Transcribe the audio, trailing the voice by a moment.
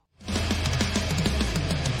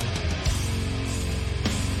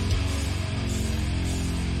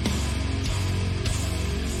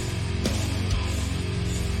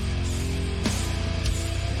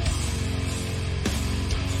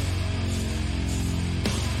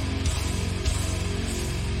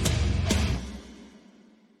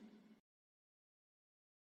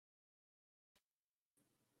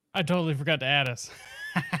I totally forgot to add us.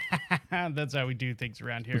 That's how we do things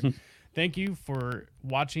around here. Thank you for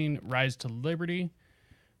watching Rise to Liberty.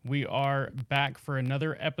 We are back for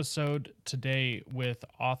another episode today with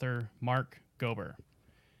author Mark Gober.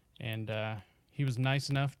 And he was nice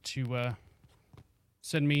enough to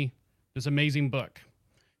send me this amazing book,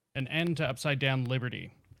 An End to Upside Down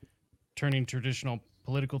Liberty, turning traditional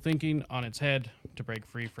political thinking on its head to break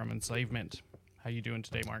free from enslavement. How you doing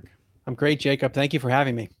today, Mark? I'm great, Jacob. Thank you for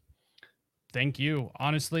having me. Thank you.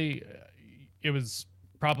 Honestly, it was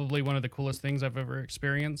probably one of the coolest things I've ever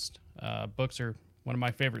experienced. Books are one of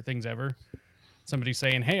my favorite things ever. Somebody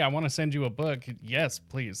saying, "Hey, I want to send you a book." Yes,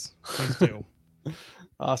 please, please do.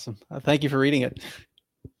 Awesome. Thank you for reading it.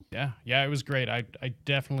 Yeah, it was great. I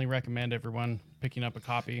definitely recommend everyone picking up a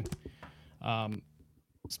copy, um,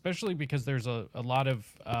 especially because there's a lot of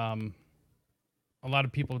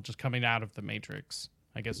people just coming out of the matrix.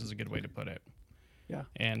 I guess is a good way to put it. Yeah.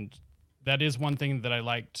 And that is one thing that I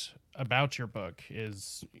liked about your book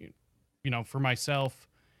is, for myself,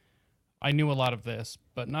 I knew a lot of this,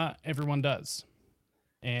 but not everyone does.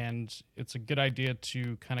 And it's a good idea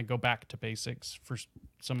to kind of go back to basics for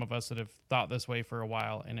some of us that have thought this way for a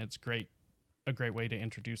while. And it's a great way to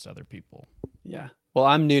introduce other people. Yeah. Well,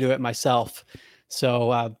 I'm new to it myself.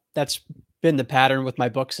 So that's been the pattern with my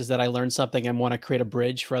books is that I learn something and want to create a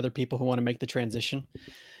bridge for other people who want to make the transition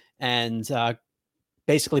and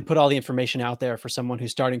basically put all the information out there for someone who's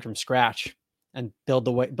starting from scratch and build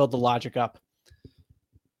the logic up.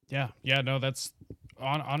 Yeah, no, that's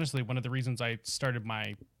honestly one of the reasons I started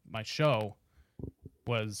my show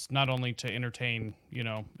was not only to entertain.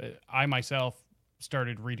 I myself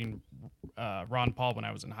started reading Ron Paul when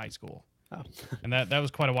I was in high school, Oh. and that was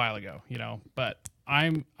quite a while ago. But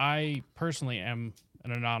I personally am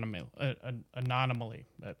an anomaly.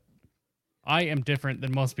 That I am different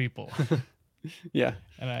than most people, Yeah.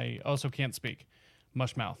 and I also can't speak,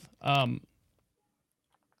 mush mouth.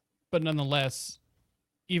 But nonetheless,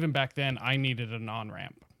 even back then, I needed an on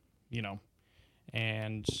ramp. You know,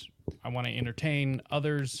 and I want to entertain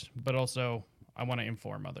others, but also I want to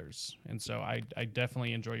inform others. And so I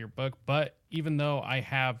definitely enjoy your book. But even though I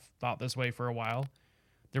have thought this way for a while,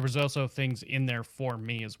 there was also things in there for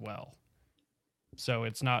me as well. So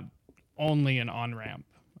it's not only an on ramp.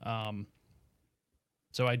 Um,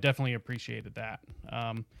 so I definitely appreciated that.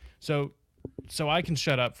 So so I can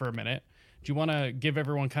shut up for a minute. Do you want to give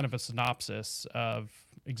everyone kind of a synopsis of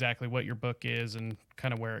exactly what your book is and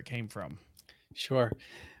kind of where it came from? Sure.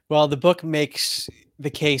 Well, the book makes the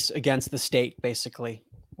case against the state, basically,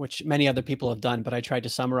 which many other people have done, but I tried to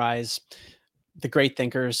summarize the great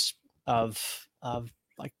thinkers of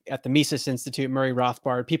like at the Mises Institute, Murray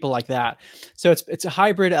Rothbard, people like that. So it's a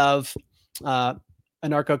hybrid of uh,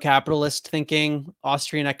 anarcho-capitalist thinking,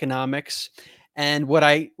 Austrian economics, and what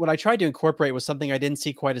I tried to incorporate was something I didn't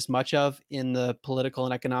see quite as much of in the political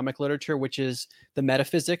and economic literature, which is the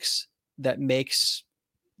metaphysics that makes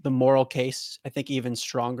the moral case, I think, even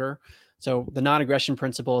stronger. So the non-aggression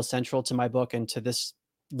principle is central to my book and to this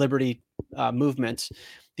liberty movement.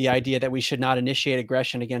 The idea that we should not initiate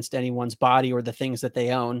aggression against anyone's body or the things that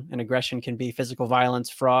they own. And aggression can be physical violence,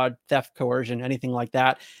 fraud, theft, coercion, anything like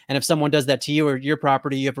that. And if someone does that to you or your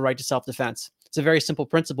property, you have a right to self-defense. It's a very simple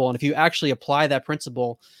principle. And if you actually apply that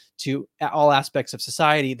principle to all aspects of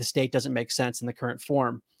society, the state doesn't make sense in the current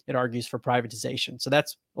form. It argues for privatization. So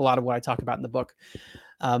that's a lot of what I talk about in the book.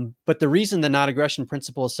 But the reason the non-aggression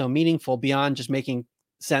principle is so meaningful beyond just making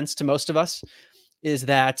sense to most of us is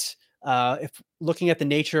that if looking at the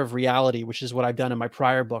nature of reality, which is what I've done in my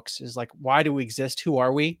prior books, is like, why do we exist? Who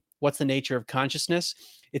are we? What's the nature of consciousness?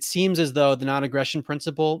 It seems as though the non-aggression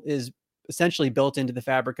principle is essentially built into the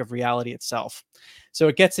fabric of reality itself. So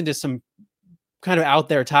it gets into some kind of out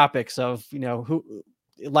there topics of, who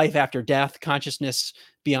life after death, consciousness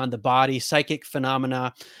beyond the body, psychic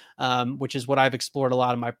phenomena, which is what I've explored a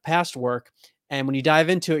lot in my past work. And when you dive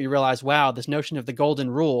into it, you realize, wow, this notion of the golden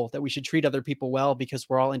rule that we should treat other people well because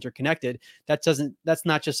we're all interconnected. That's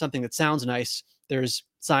not just something that sounds nice. There's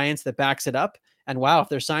science that backs it up. And wow, if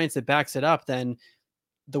there's science that backs it up, then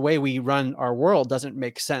the way we run our world doesn't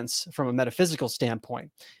make sense from a metaphysical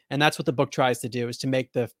standpoint. And that's what the book tries to do, is to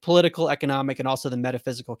make the political, economic, and also the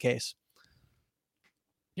metaphysical case.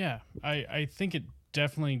 Yeah, I think it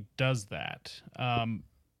definitely does that.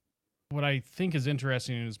 What I think is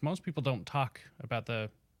interesting is most people don't talk about the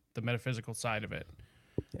metaphysical side of it.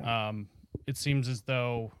 Yeah. It seems as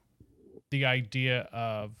though the idea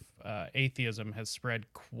of atheism has spread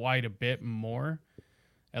quite a bit more,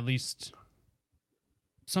 at least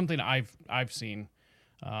something I've seen.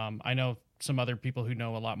 I know some other people who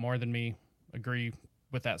know a lot more than me agree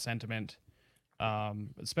with that sentiment.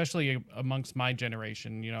 especially amongst my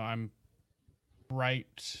generation. You know, I'm right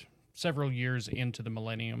several years into the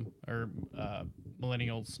millennium or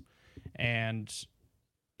millennials, and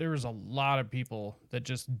there's a lot of people that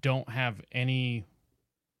just don't have any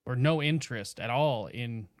or no interest at all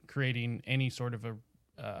in creating any sort of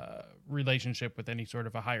a relationship with any sort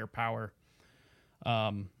of a higher power,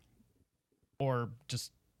 um, or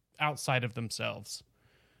just outside of themselves.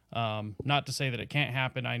 Not to say that it can't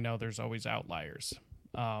happen. I know there's always outliers,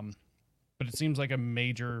 but it seems like a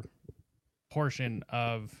major portion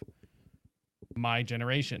of my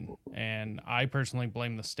generation, and I personally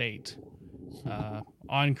blame the state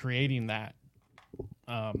on creating that.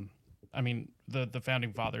 I mean, the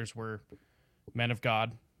founding fathers were men of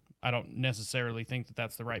God. I don't necessarily think that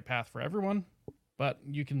that's the right path for everyone, but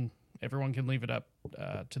everyone can leave it up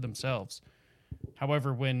to themselves.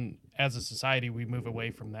 However, when as a society we move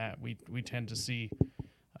away from that, we tend to see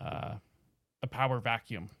a power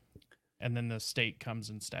vacuum, and then the state comes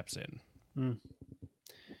and steps in. Mm.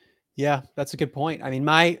 Yeah, that's a good point. I mean,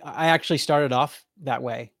 I actually started off that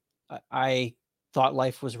way. I thought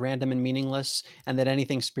life was random and meaningless, and that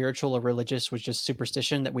anything spiritual or religious was just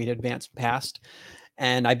superstition that we'd advanced past.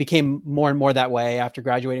 And I became more and more that way after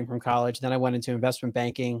graduating from college. Then I went into investment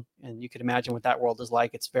banking, and you could imagine what that world is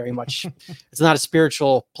like. It's very much, it's not a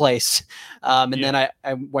spiritual place. And Yeah. then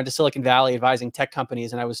I went to Silicon Valley advising tech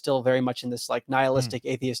companies, and I was still very much in this like nihilistic,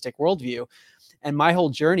 atheistic worldview. And my whole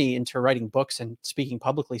journey into writing books and speaking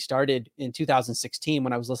publicly started in 2016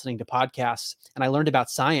 when I was listening to podcasts and I learned about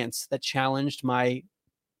science that challenged my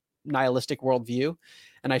nihilistic worldview.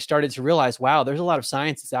 And I started to realize, wow, there's a lot of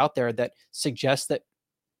science that's out there that suggests that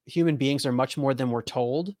human beings are much more than we're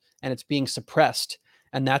told, and it's being suppressed.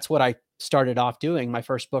 And that's what I started off doing. My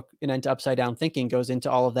first book, An End to Upside Down Thinking, goes into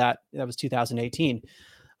all of that. That was 2018.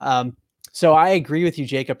 So I agree with you,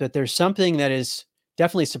 Jacob, that there's something that is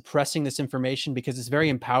definitely suppressing this information because it's very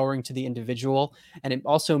empowering to the individual, and it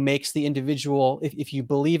also makes the individual, if you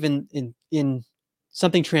believe in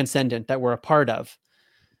something transcendent that we're a part of,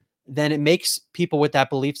 then it makes people with that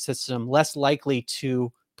belief system less likely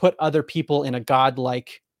to put other people in a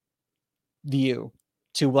godlike view,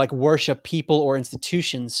 to like worship people or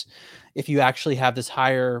institutions, if you actually have this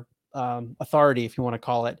higher authority, if you want to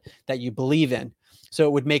call it, that you believe in. So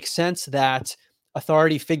it would make sense that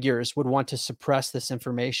authority figures would want to suppress this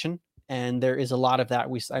information. And there is a lot of that.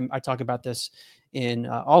 I talk about this in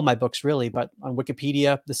all my books, really, but on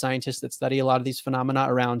Wikipedia, the scientists that study a lot of these phenomena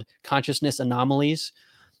around consciousness anomalies,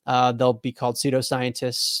 they'll be called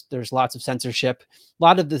pseudoscientists. There's lots of censorship. A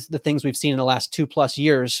lot of the things we've seen in the last 2+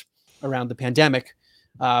 years around the pandemic,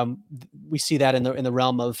 we see that in the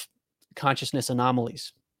realm of consciousness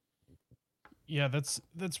anomalies. Yeah, that's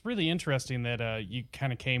really interesting that you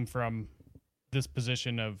kind of came from this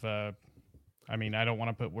position of I mean, I don't want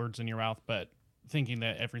to put words in your mouth, but thinking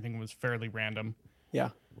that everything was fairly random. Yeah.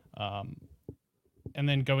 And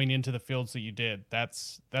then going into the fields that you did,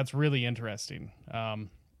 that's really interesting.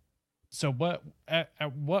 So at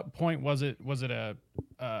what point was it a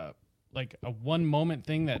like a one moment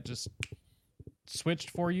thing that just switched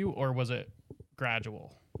for you, or was it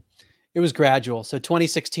gradual? It was gradual. So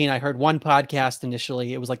 2016, I heard one podcast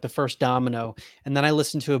initially. It was like the first domino. And then I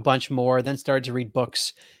listened to a bunch more, then started to read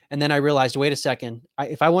books. And then I realized, wait a second,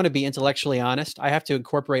 if I want to be intellectually honest, I have to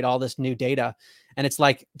incorporate all this new data. And it's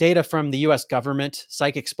like data from the US government,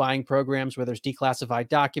 psychic spying programs where there's declassified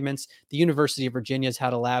documents. The University of Virginia's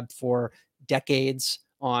had a lab for decades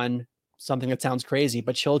on something that sounds crazy,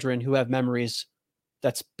 but children who have memories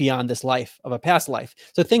that's beyond this life of a past life.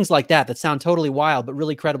 So things like that sound totally wild, but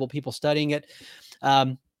really credible people studying it.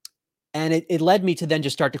 And it led me to then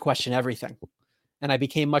just start to question everything. And I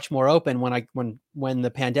became much more open when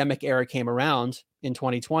the pandemic era came around in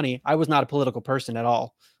 2020. I was not a political person at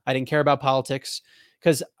all. I didn't care about politics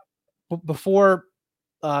because before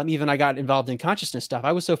even I got involved in consciousness stuff,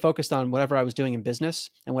 I was so focused on whatever I was doing in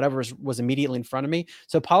business and whatever was immediately in front of me.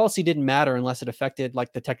 So policy didn't matter unless it affected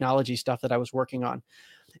like the technology stuff that I was working on.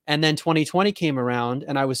 And then 2020 came around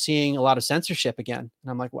and I was seeing a lot of censorship again.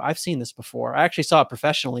 And I'm like, well, I've seen this before. I actually saw it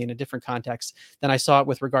professionally in a different context than I saw it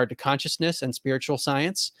with regard to consciousness and spiritual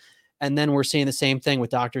science. And then we're seeing the same thing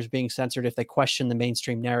with doctors being censored if they question the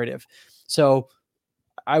mainstream narrative. So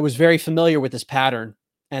I was very familiar with this pattern.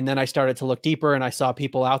 And then I started to look deeper and I saw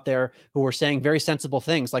people out there who were saying very sensible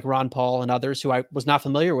things like Ron Paul and others who I was not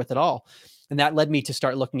familiar with at all. And that led me to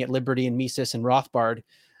start looking at Liberty and Mises and Rothbard.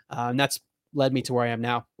 And that's led me to where I am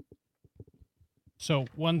now. So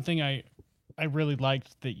one thing I really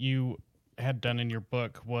liked that you had done in your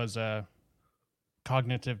book was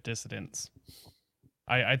cognitive dissonance.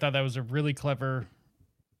 I thought that was a really clever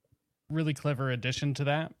really clever addition to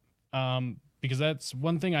that, because that's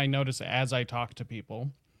one thing I notice as I talk to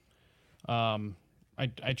people.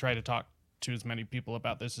 I try to talk to as many people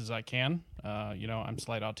about this as I can. I'm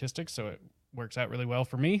slight autistic, so it works out really well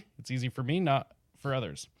for me. It's easy for me, not for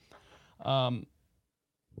others. Um,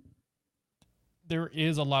 there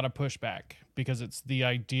is a lot of pushback because it's the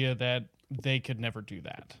idea that they could never do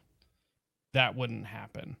that. That wouldn't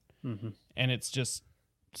happen. Mm-hmm. And it's just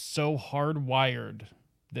so hardwired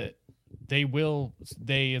that they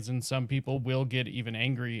as in some people will get even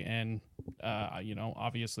angry. And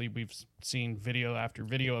obviously we've seen video after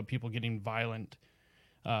video of people getting violent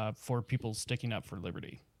for people sticking up for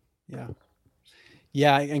liberty.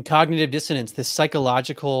 Yeah, and cognitive dissonance, this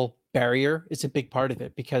psychological barrier, is a big part of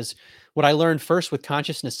it, because what I learned first with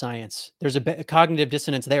consciousness science, there's a cognitive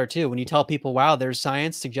dissonance there too. When you tell people, wow, there's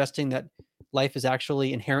science suggesting that life is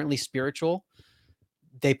actually inherently spiritual,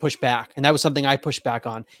 they push back. And that was something I pushed back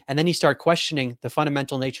on. And then you start questioning the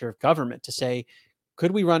fundamental nature of government to say,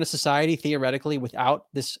 could we run a society theoretically without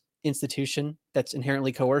this institution that's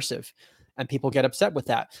inherently coercive? And people get upset with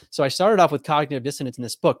that. So I started off with cognitive dissonance in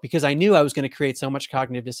this book because I knew I was going to create so much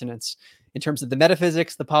cognitive dissonance in terms of the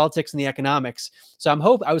metaphysics, the politics, and the economics. So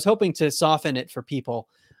I was hoping to soften it for people.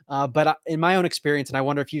 But in my own experience, and I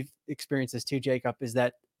wonder if you've experienced this too, Jacob, is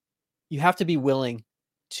that you have to be willing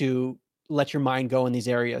to let your mind go in these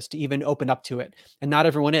areas to even open up to it. And not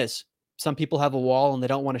everyone is. Some people have a wall and they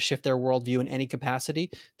don't want to shift their worldview in any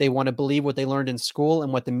capacity. They want to believe what they learned in school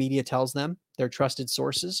and what the media tells them, their trusted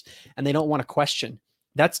sources, and they don't want to question.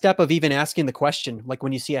 That step of even asking the question, like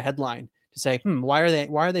when you see a headline, to say, why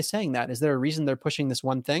are they saying that? Is there a reason they're pushing this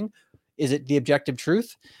one thing? Is it the objective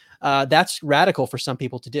truth? That's radical for some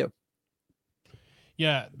people to do.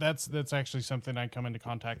 Yeah, that's actually something I come into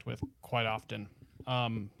contact with quite often.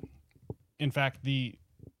 In fact, the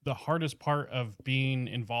hardest part of being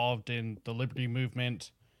involved in the liberty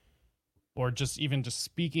movement, or just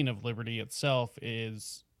speaking of liberty itself,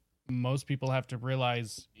 is most people have to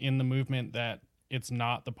realize in the movement that it's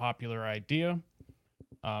not the popular idea.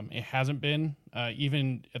 It hasn't been.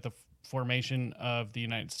 Even at the formation of the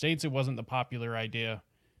United States, it wasn't the popular idea.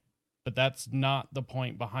 But that's not the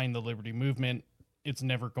point behind the liberty movement. It's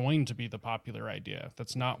never going to be the popular idea.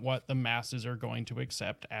 That's not what the masses are going to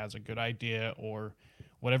accept as a good idea, or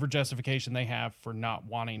whatever justification they have for not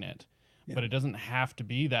wanting it. Yeah. But it doesn't have to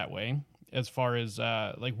be that way. As far as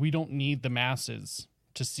we don't need the masses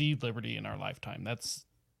to see liberty in our lifetime. That's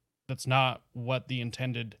not what the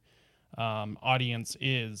intended audience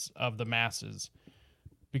is of the masses,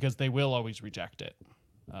 because they will always reject it.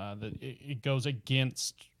 It goes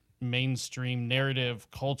against mainstream narrative,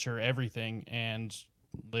 culture, everything. And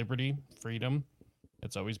liberty, freedom,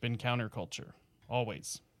 it's always been counterculture.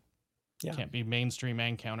 Always. Yeah. Can't be mainstream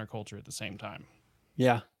and counterculture at the same time.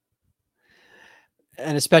 Yeah.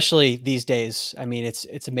 And especially these days, I mean,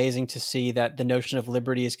 it's amazing to see that the notion of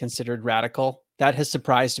liberty is considered radical. That has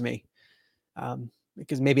surprised me,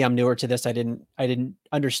 because maybe I'm newer to this. I didn't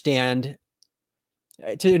understand.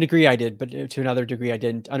 To a degree I did, but to another degree I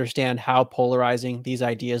didn't understand how polarizing these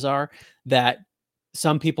ideas are, that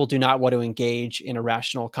some people do not want to engage in a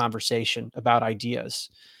rational conversation about ideas.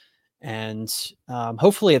 And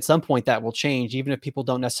hopefully at some point that will change, even if people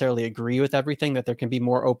don't necessarily agree with everything, that there can be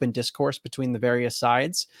more open discourse between the various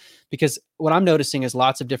sides. Because what I'm noticing is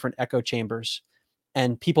lots of different echo chambers,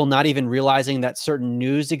 and people not even realizing that certain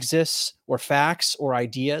news exists, or facts, or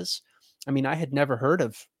ideas. I mean, I had never heard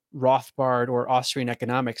of Rothbard or Austrian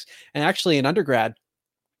economics. And actually in undergrad,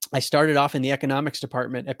 I started off in the economics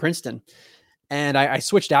department at Princeton. And I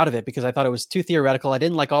switched out of it because I thought it was too theoretical. I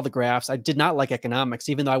didn't like all the graphs. I did not like economics,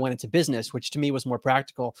 even though I went into business, which to me was more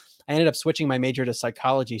practical. I ended up switching my major to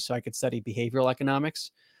psychology so I could study behavioral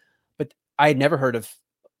economics. But I had never heard of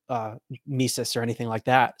Mises or anything like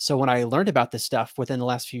that. So when I learned about this stuff within the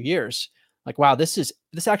last few years, like, wow, this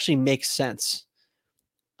actually makes sense.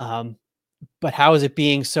 But how is it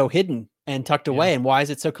being so hidden and tucked away? And why is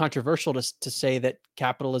it so controversial to say that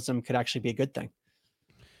capitalism could actually be a good thing?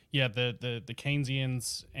 Yeah, the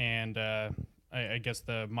Keynesians and I guess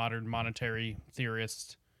the modern monetary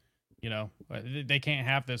theorists, they can't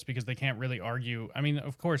have this because they can't really argue. I mean,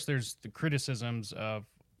 of course, there's the criticisms of,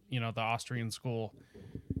 the Austrian school,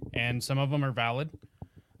 and some of them are valid,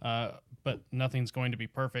 but nothing's going to be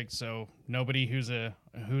perfect. So nobody who's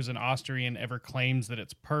an Austrian ever claims that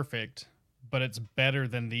it's perfect, but it's better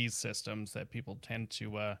than these systems that people tend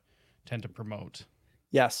to promote.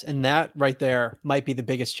 Yes, and that right there might be the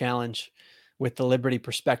biggest challenge with the liberty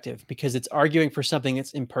perspective, because it's arguing for something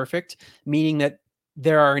that's imperfect, meaning that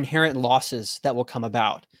there are inherent losses that will come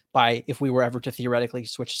about by if we were ever to theoretically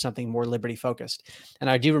switch to something more liberty focused. And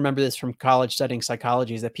I do remember this from college studying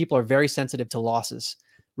psychology, is that people are very sensitive to losses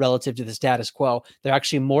relative to the status quo. They're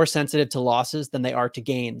actually more sensitive to losses than they are to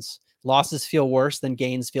gains. Losses feel worse than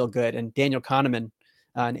gains feel good. And Daniel Kahneman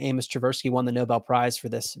and Amos Tversky won the Nobel Prize for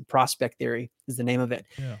this. Prospect theory is the name of it.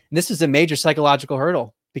 Yeah. And this is a major psychological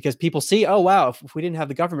hurdle because people see, oh, wow, if we didn't have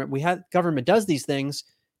the government, government does these things,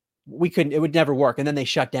 it would never work. And then they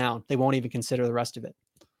shut down. They won't even consider the rest of it.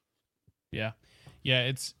 Yeah.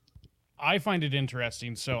 Yeah. I find it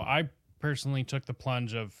interesting. So I personally took the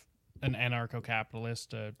plunge of an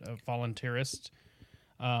anarcho-capitalist, a voluntarist.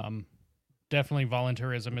 Definitely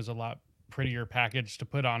voluntarism is a lot prettier package to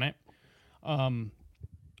put on it.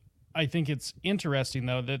 I think it's interesting,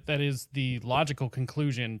 though, that is the logical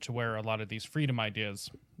conclusion to where a lot of these freedom ideas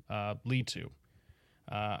lead to.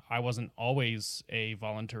 I wasn't always a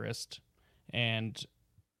voluntarist, and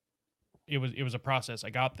it was a process. I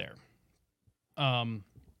got there.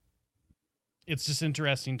 It's just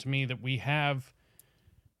interesting to me that we have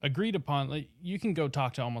agreed upon, like, you can go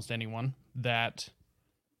talk to almost anyone that,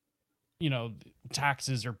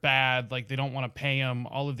 taxes are bad, like they don't want to pay them,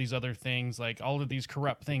 all of these other things, like all of these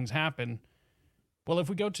corrupt things happen. Well, if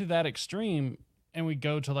we go to that extreme and we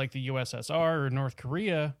go to like the USSR or North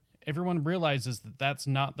Korea, everyone realizes that that's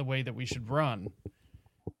not the way that we should run.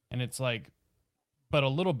 And it's like, but a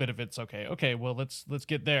little bit of it's okay. Okay, well, let's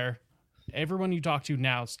get there. Everyone you talk to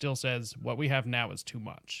now still says what we have now is too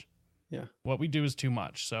much. Yeah. What we do is too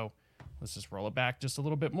much. So let's just roll it back just a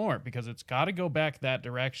little bit more, because it's got to go back that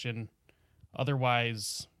direction.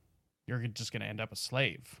 Otherwise, you're just going to end up a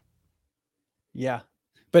slave. Yeah.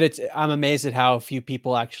 But I'm amazed at how few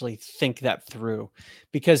people actually think that through,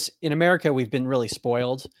 because in America, we've been really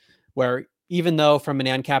spoiled, where even though from an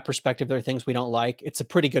ANCAP perspective, there are things we don't like, it's a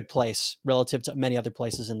pretty good place relative to many other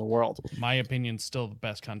places in the world. My opinion's still the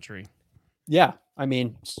best country. Yeah. I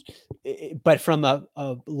mean, but from a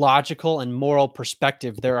logical and moral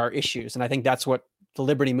perspective, there are issues. And I think that's what the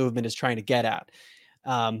liberty movement is trying to get at.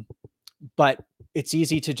 But it's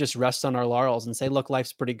easy to just rest on our laurels and say, look,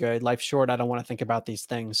 life's pretty good. Life's short. I don't want to think about these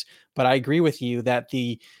things. But I agree with you that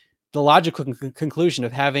the logical conclusion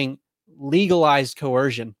of having legalized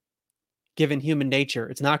coercion, given human nature,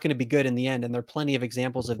 it's not going to be good in the end. And there are plenty of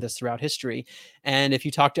examples of this throughout history. And if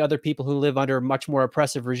you talk to other people who live under much more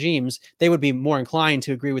oppressive regimes, they would be more inclined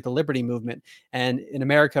to agree with the liberty movement. And in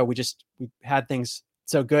America, we had things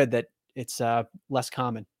so good that it's less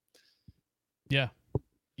common. Yeah.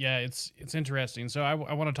 Yeah, it's interesting. So I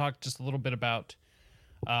want to talk just a little bit about,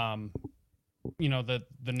 the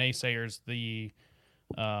naysayers, the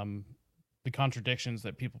contradictions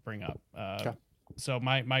that people bring up. Okay. So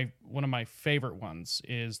my one of my favorite ones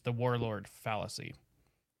is the warlord fallacy.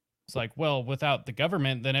 It's like, well, without the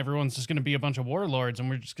government, then everyone's just going to be a bunch of warlords, and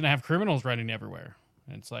we're just going to have criminals running everywhere.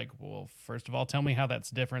 And it's like, well, first of all, tell me how that's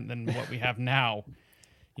different than what we have now.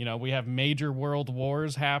 We have major world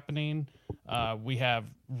wars happening. We have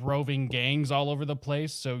roving gangs all over the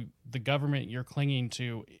place. So the government you're clinging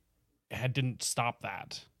to didn't stop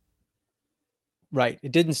that. Right.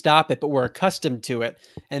 It didn't stop it, but we're accustomed to it.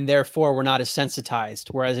 And therefore, we're not as sensitized.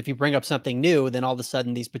 Whereas if you bring up something new, then all of a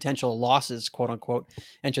sudden these potential losses, quote unquote,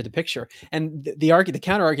 enter the picture. And the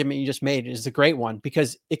counter argument you just made is a great one,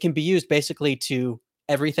 because it can be used basically to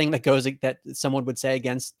everything that someone would say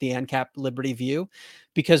against the ANCAP liberty view,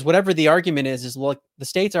 because whatever the argument is, look, the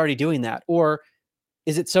state's already doing that, or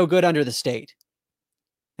is it so good under the state?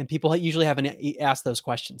 And people usually haven't asked those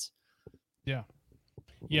questions. Yeah.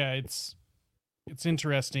 Yeah. It's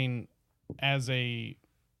interesting as an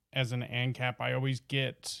ANCAP. I always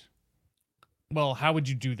get, well, how would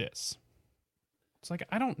you do this? It's like,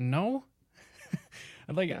 I don't know.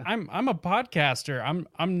 Like, yeah. I'm a podcaster.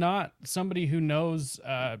 I'm not somebody who knows,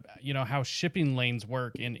 how shipping lanes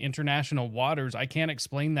work in international waters. I can't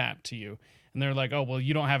explain that to you. And they're like, oh, well,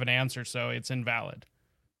 you don't have an answer, so it's invalid.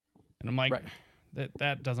 And I'm like, right.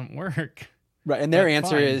 that doesn't work. Right. And their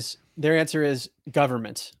answer is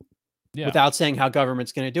government. Yeah. Without saying how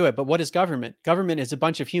government's going to do it. But what is government? Government is a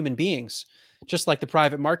bunch of human beings, just like the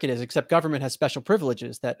private market is, except government has special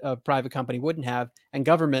privileges that a private company wouldn't have. And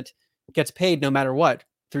government gets paid no matter what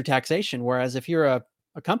through taxation. Whereas if you're a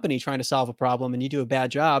company trying to solve a problem and you do a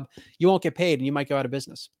bad job, you won't get paid and you might go out of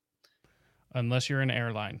business. Unless you're an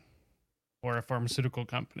airline or a pharmaceutical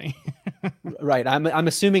company. Right. I'm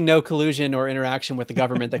assuming no collusion or interaction with the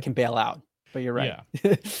government that can bail out. But you're right.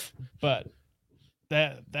 Yeah. But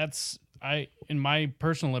that's in my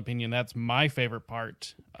personal opinion, that's my favorite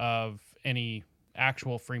part of any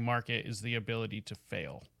actual free market, is the ability to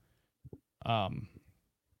fail.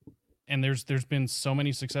 and there's been so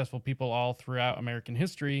many successful people all throughout American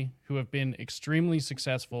history who have been extremely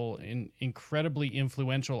successful and incredibly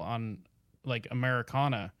influential on like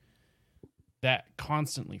Americana that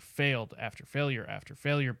constantly failed after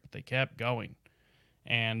failure, but they kept going.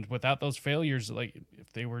 And without those failures, like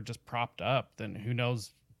if they were just propped up, then who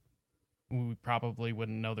knows? We probably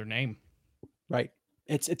wouldn't know their name. Right.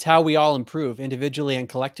 It's how we all improve individually and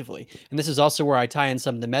collectively. And this is also where I tie in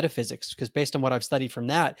some of the metaphysics, because based on what I've studied from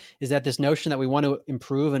that, is that this notion that we want to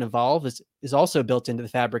improve and evolve is also built into the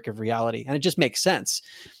fabric of reality. And it just makes sense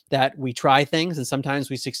that we try things and sometimes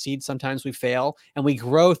we succeed, sometimes we fail, and we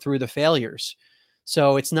grow through the failures.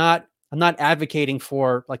 So I'm not advocating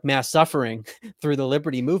for like mass suffering through the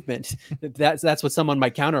liberty movement. That's what someone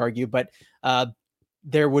might counter argue, but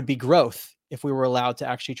there would be growth if we were allowed to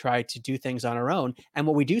actually try to do things on our own. And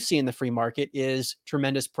what we do see in the free market is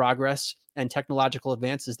tremendous progress and technological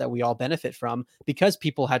advances that we all benefit from because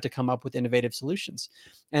people had to come up with innovative solutions.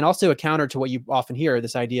 And also a counter to what you often hear,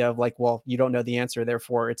 this idea of like, well, you don't know the answer,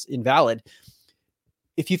 therefore it's invalid.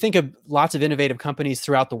 If you think of lots of innovative companies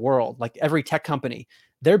throughout the world, like every tech company,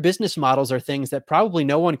 their business models are things that probably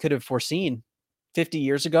no one could have foreseen 50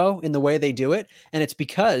 years ago in the way they do it. And it's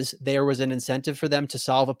because there was an incentive for them to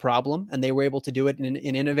solve a problem and they were able to do it in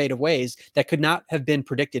innovative ways that could not have been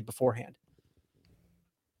predicted beforehand.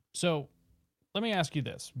 So let me ask you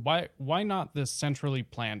this. Why not this centrally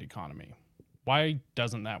planned economy? Why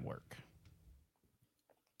doesn't that work?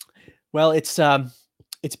 Well,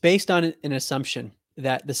 it's based on an assumption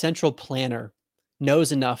that the central planner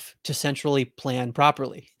knows enough to centrally plan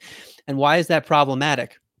properly. And why is that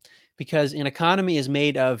problematic? Because an economy is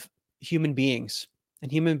made of human beings,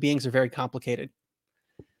 and human beings are very complicated.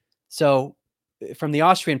 So, from the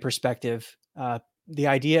Austrian perspective, the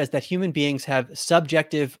idea is that human beings have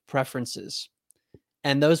subjective preferences,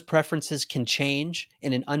 and those preferences can change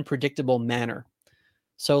in an unpredictable manner.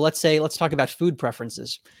 So, let's talk about food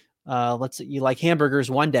preferences. Let's say you like hamburgers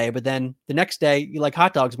one day, but then the next day you like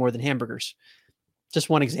hot dogs more than hamburgers. Just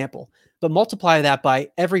one example, but multiply that by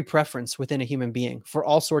every preference within a human being for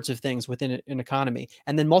all sorts of things within an economy,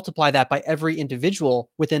 and then multiply that by every individual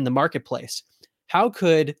within the marketplace. How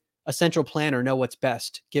could a central planner know what's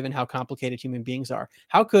best given how complicated human beings are?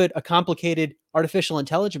 How could a complicated artificial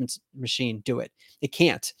intelligence machine do it? It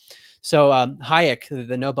can't. So Hayek,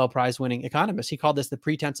 the Nobel Prize winning economist, he called this the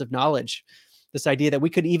pretense of knowledge, this idea that we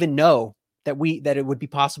could even know that it would be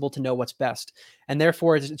possible to know what's best. And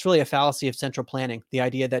therefore, it's really a fallacy of central planning. The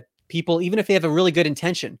idea that people, even if they have a really good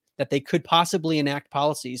intention, that they could possibly enact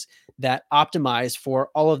policies that optimize for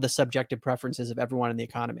all of the subjective preferences of everyone in the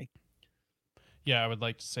economy. Yeah, I would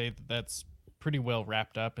like to say that that's pretty well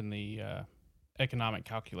wrapped up in the economic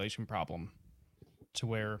calculation problem, to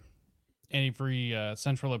where every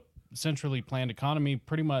centrally planned economy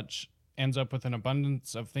pretty much ends up with an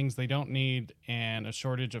abundance of things they don't need and a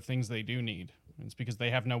shortage of things they do need. And it's because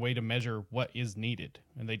they have no way to measure what is needed,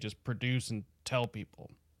 and they just produce and tell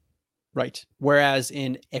people. Right. Whereas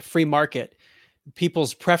in a free market,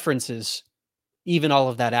 people's preferences even all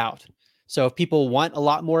of that out. So if people want a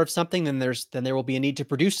lot more of something, then there will be a need to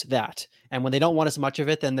produce that. And when they don't want as much of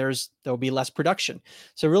it, then there'll be less production.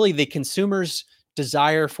 So really the consumer's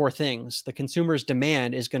desire for things, the consumer's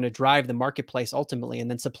demand is going to drive the marketplace ultimately,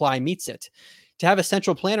 and then supply meets it. To have a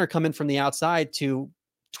central planner come in from the outside to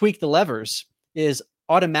tweak the levers is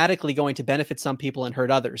automatically going to benefit some people and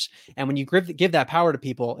hurt others. And when you give that power to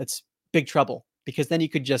people, it's big trouble, because then you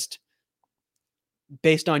could just,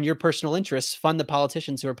 based on your personal interests, fund the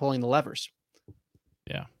politicians who are pulling the levers.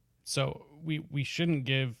 Yeah. So we shouldn't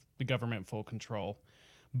give the government full control.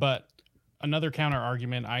 But another counter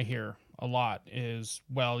argument I hear a lot is,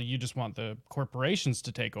 well, you just want the corporations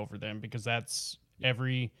to take over them because that's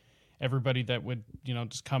everybody that would,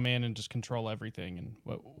 just come in and just control everything. And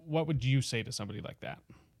what would you say to somebody like that?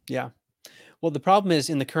 Yeah. Well, the problem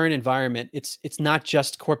is in the current environment, it's not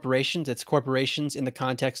just corporations, it's corporations in the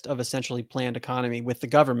context of a centrally planned economy with the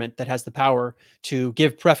government that has the power to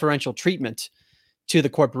give preferential treatment to the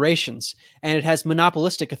corporations, and it has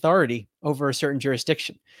monopolistic authority over a certain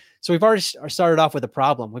jurisdiction. So we've already started off with a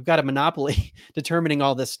problem. We've got a monopoly determining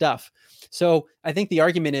all this stuff. So I think the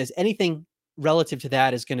argument is anything relative to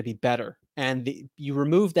that is going to be better. And you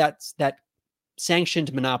remove that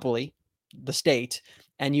sanctioned monopoly, the state,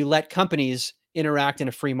 and you let companies interact in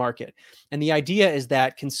a free market. And the idea is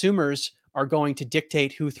that consumers are going to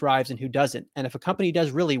dictate who thrives and who doesn't. And if a company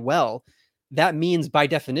does really well, that means by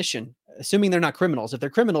definition, assuming they're not criminals. If they're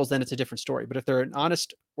criminals, then it's a different story. But if they're an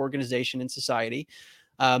honest organization in society,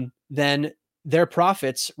 then their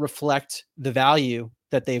profits reflect the value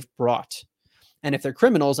that they've brought. And if they're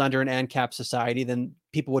criminals under an ANCAP society, then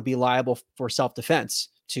people would be liable for self-defense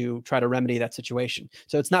to try to remedy that situation.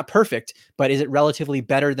 So it's not perfect, but is it relatively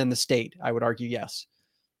better than the state? I would argue yes.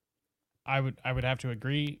 I would have to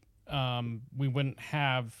agree. We wouldn't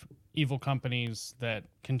have evil companies that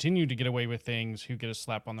continue to get away with things who get a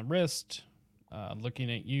slap on the wrist. Looking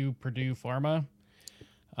at you, Purdue Pharma,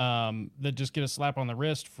 that just get a slap on the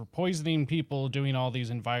wrist for poisoning people, doing all these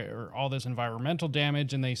all this environmental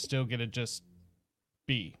damage, and they still get to just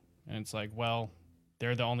be. And it's like, well,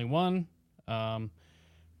 they're the only one.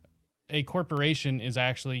 A corporation is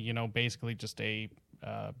actually, basically just a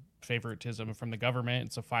favoritism from the government.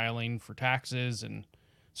 It's a filing for taxes and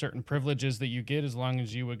certain privileges that you get as long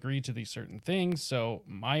as you agree to these certain things. So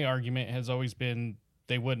my argument has always been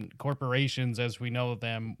corporations as we know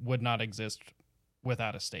them would not exist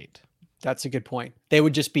without a state. That's a good point. They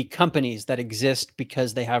would just be companies that exist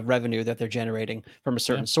because they have revenue that they're generating from a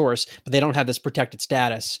certain source, but they don't have this protected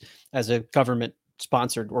status as a government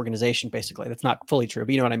sponsored organization. Basically, that's not fully true,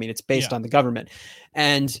 but you know what I mean? It's based on the government.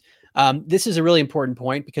 And this is a really important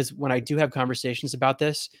point, because when I do have conversations about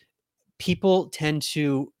this, people tend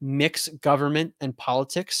to mix government and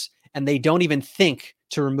politics, and they don't even think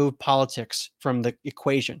to remove politics from the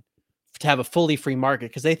equation to have a fully free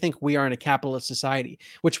market, because they think we are in a capitalist society,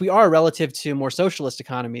 which we are relative to more socialist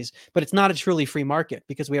economies, but it's not a truly free market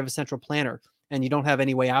because we have a central planner and you don't have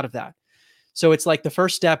any way out of that. So it's like the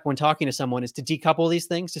first step when talking to someone is to decouple these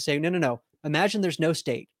things, to say, no. Imagine there's no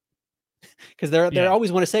state. Because they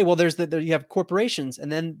always want to say, well, you have corporations,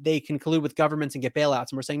 and then they can collude with governments and get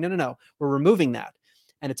bailouts. And we're saying, no, we're removing that.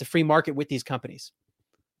 And it's a free market with these companies.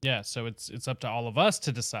 Yeah. So it's up to all of us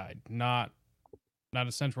to decide, not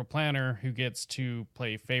a central planner who gets to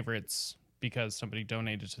play favorites because somebody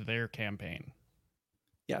donated to their campaign.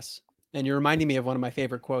 Yes. And you're reminding me of one of my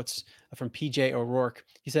favorite quotes from PJ O'Rourke.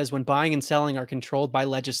 He says, when buying and selling are controlled by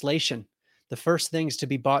legislation, the first things to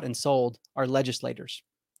be bought and sold are legislators.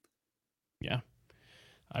 Yeah.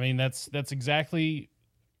 I mean, that's exactly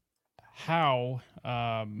how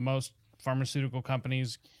most pharmaceutical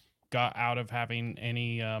companies got out of having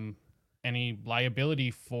any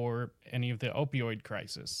liability for any of the opioid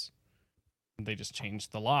crisis. They just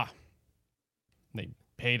changed the law. They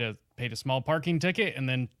paid a small parking ticket and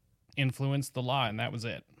then influenced the law, and that was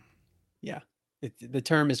it. Yeah. The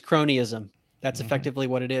term is cronyism. That's effectively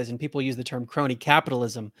what it is. And people use the term crony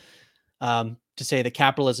capitalism to say that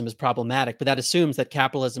capitalism is problematic, but that assumes that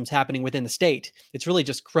capitalism is happening within the state. It's really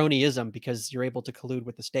just cronyism because you're able to collude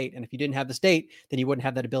with the state. And if you didn't have the state, then you wouldn't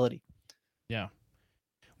have that ability. Yeah.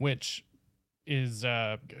 Which is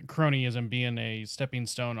cronyism being a stepping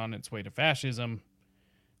stone on its way to fascism,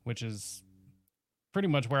 which is pretty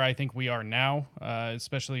much where I think we are now,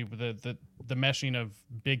 especially with the meshing of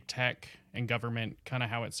big tech and government, kind of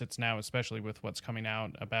how it sits now, especially with what's coming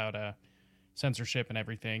out about censorship and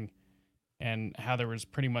everything, and how there was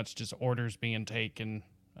pretty much just orders being taken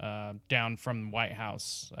down from the White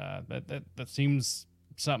House. That seems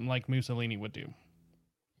something like Mussolini would do.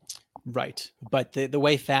 Right. But the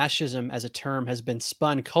way fascism as a term has been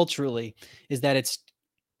spun culturally is that it's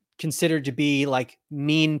considered to be like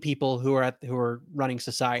mean people who are running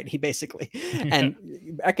society, basically. And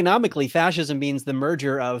economically, fascism means the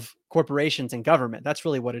merger of corporations and government. That's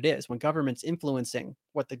really what it is. When government's influencing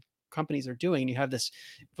what the companies are doing, you have this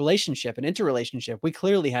relationship, an interrelationship. We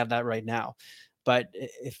clearly have that right now. But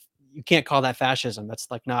if you can't call that fascism, that's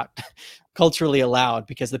like not culturally allowed,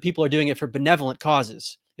 because the people are doing it for benevolent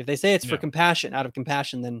causes. If they say it's for compassion, out of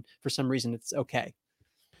compassion, then for some reason it's okay.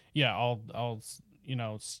 Yeah, I'll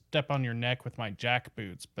step on your neck with my jack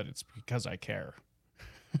boots, but it's because I care.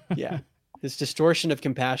 Yeah. This distortion of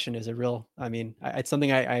compassion is it's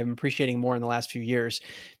something I am appreciating more in the last few years,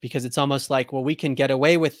 because it's almost like, well, we can get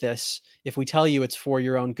away with this if we tell you it's for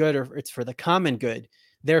your own good or it's for the common good.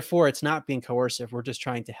 Therefore, it's not being coercive. We're just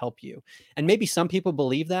trying to help you. And maybe some people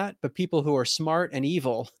believe that, but people who are smart and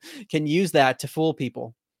evil can use that to fool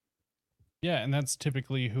people. Yeah, and that's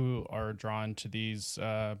typically who are drawn to these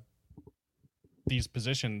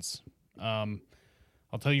positions. I'll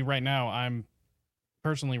tell you right now, I'm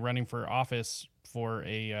personally running for office for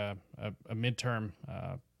a midterm,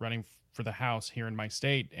 running for the House here in my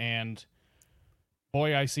state, and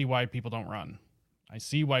boy, I see why people don't run. I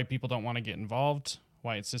see why people don't want to get involved,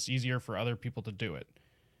 why it's just easier for other people to do it.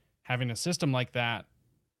 Having a system like that,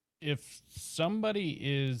 if somebody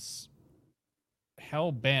is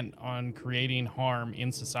hell-bent on creating harm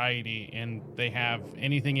in society and they have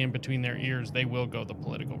anything in between their ears, they will go the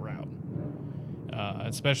political route,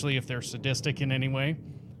 especially if they're sadistic in any way,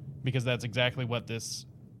 because that's exactly what this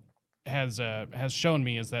has shown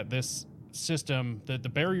me, is that this system, the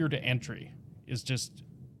barrier to entry is just,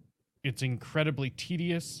 it's incredibly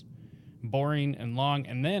tedious, boring, and long.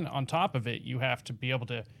 And then on top of it, you have to be able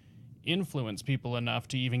to influence people enough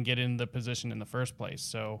to even get in the position in the first place.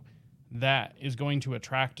 So that is going to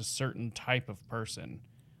attract a certain type of person,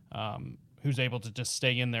 who's able to just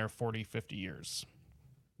stay in there 40, 50 years.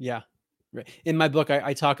 Yeah. Right. In my book,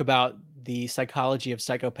 I talk about the psychology of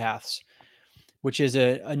psychopaths, which is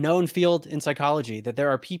a known field in psychology, that there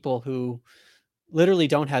are people who literally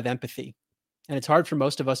don't have empathy. And it's hard for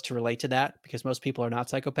most of us to relate to that because most people are not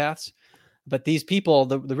psychopaths. But these people,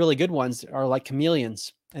 the really good ones, are like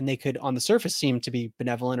chameleons, and they could, on the surface, seem to be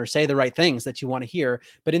benevolent or say the right things that you want to hear.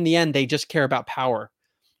 But in the end, they just care about power.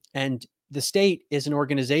 And the state is an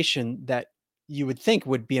organization that you would think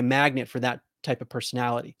would be a magnet for that type of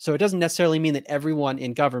personality. So it doesn't necessarily mean that everyone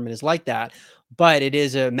in government is like that, but it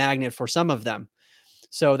is a magnet for some of them.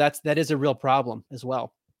 So that is a real problem as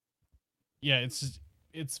well. Yeah,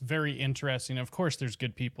 it's very interesting. Of course, there's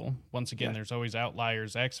good people. Once again, Yeah. there's always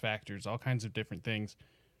outliers, X factors, all kinds of different things.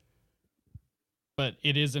 But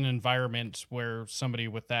it is an environment where somebody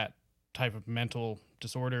with that type of mental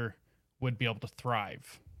disorder would be able to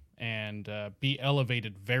thrive and be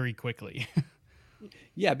elevated very quickly.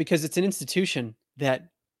 Yeah, because it's an institution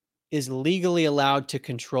that is legally allowed to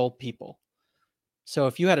control people. So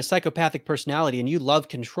if you had a psychopathic personality and you love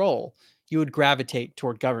control, you would gravitate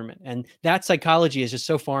toward government. And that psychology is just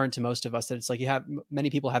so foreign to most of us that it's like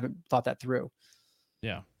many people haven't thought that through.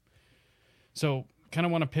 Yeah. So, kind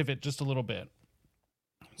of want to pivot just a little bit.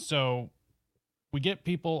 So, we get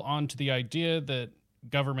people onto the idea that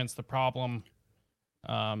government's the problem,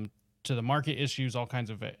 to the market issues, all kinds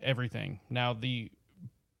of everything. Now, the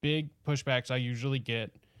big pushbacks I usually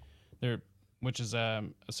get there, which is a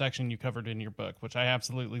section you covered in your book, which I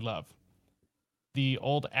absolutely love. The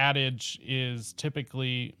old adage is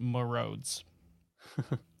typically more roads.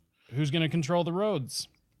 Who's going to control the roads?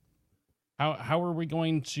 How are we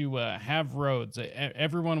going to have roads?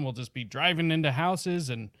 Everyone will just be driving into houses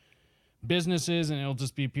and businesses, and it'll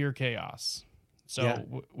just be pure chaos. So Yeah.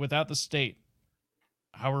 Without the state,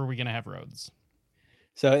 how are we going to have roads?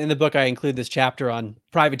 So in the book, I include this chapter on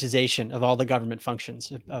privatization of all the government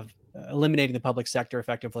functions, of eliminating the public sector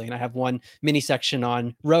effectively. And I have one mini section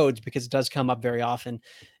on roads because it does come up very often.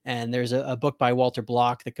 And there's a book by Walter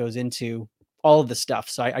Block that goes into all of the stuff.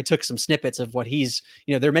 So I took some snippets of what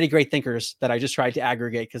there are many great thinkers that I just tried to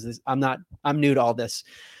aggregate because I'm new to all this.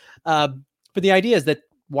 But the idea is that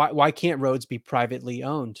why can't roads be privately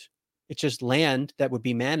owned? It's just land that would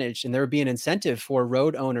be managed, and there would be an incentive for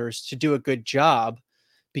road owners to do a good job,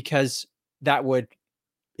 because that would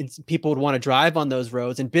people would want to drive on those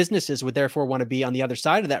roads, and businesses would therefore want to be on the other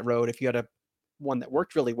side of that road if you had one that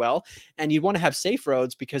worked really well. And you'd want to have safe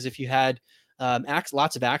roads, because if you had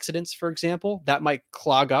lots of accidents, for example, that might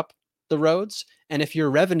clog up the roads. And if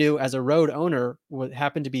your revenue as a road owner would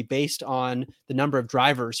happen to be based on the number of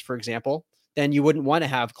drivers, for example, then you wouldn't want to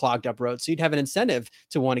have clogged up roads. So you'd have an incentive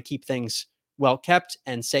to want to keep things well kept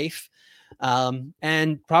and safe.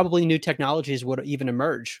 And probably new technologies would even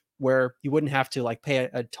emerge where you wouldn't have to like pay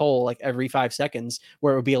a toll like every 5 seconds,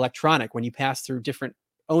 where it would be electronic when you pass through different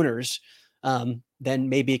owners. Then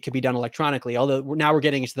maybe it could be done electronically. Although now we're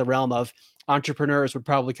getting into the realm of entrepreneurs would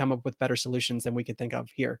probably come up with better solutions than we can think of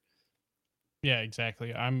here. Yeah,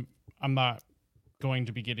 exactly. I'm not going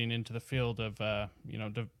to be getting into the field of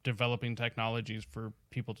developing technologies for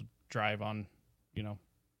people to drive on,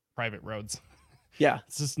 private roads. Yeah.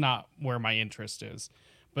 It's just not where my interest is.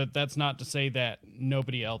 But that's not to say that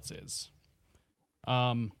nobody else is.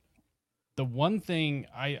 The one thing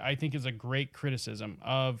I think is a great criticism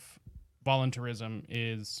of voluntarism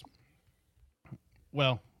is,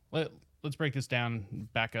 well, let's break this down,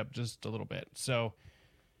 back up just a little bit. So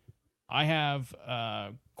I have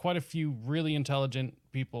quite a few really intelligent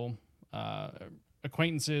people,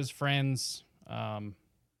 acquaintances, friends,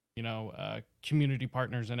 community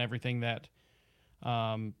partners, and everything that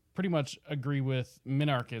pretty much agree with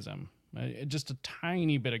minarchism. Just a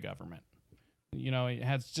tiny bit of government. It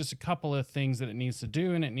has just a couple of things that it needs to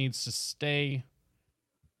do, and it needs to stay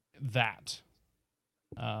that.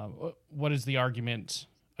 What is the argument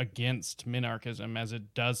against minarchism, as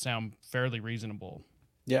it does sound fairly reasonable?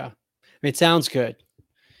 Yeah. I mean, it sounds good.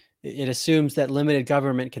 It assumes that limited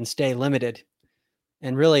government can stay limited.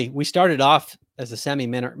 And really, we started off as a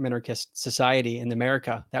semi-minarchist society in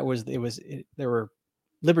America. There were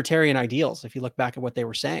libertarian ideals, if you look back at what they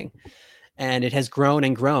were saying. And it has grown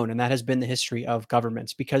and grown. And that has been the history of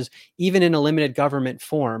governments, because even in a limited government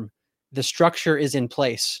form, the structure is in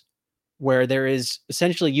place where there is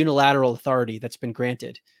essentially unilateral authority that's been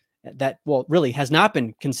granted that, well, really has not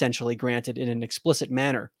been consensually granted in an explicit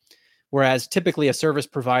manner. whereas typically a service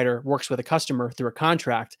provider works with a customer through a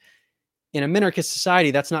contract. In a minarchist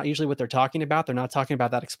society, that's not usually what they're talking about. They're not talking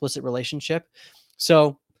about that explicit relationship.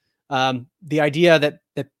 So the idea that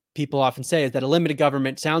people often say is that a limited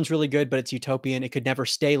government sounds really good, but it's utopian. It could never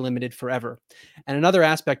stay limited forever. And another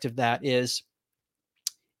aspect of that is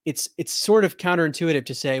it's sort of counterintuitive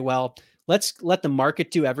to say, well, let's let the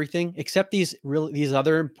market do everything except these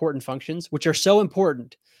other important functions, which are so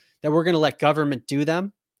important that we're going to let government do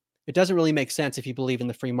them. It doesn't really make sense if you believe in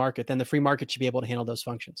the free market. Then the free market should be able to handle those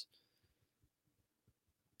functions.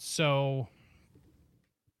 So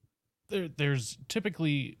there's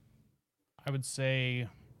typically, I would say,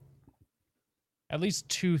 at least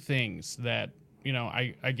two things that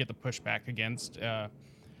I get the pushback against.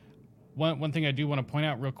 One thing I do want to point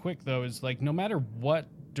out real quick though is, like, no matter what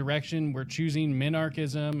direction we're choosing,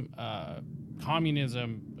 minarchism,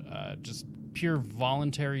 communism, just pure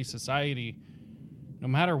voluntary society, no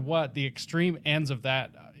matter what, the extreme ends of that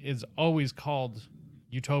is always called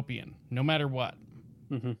utopian, no matter what.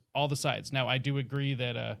 Mm-hmm. All the sides. Now, I do agree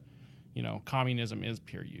that communism is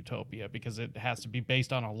pure utopia because it has to be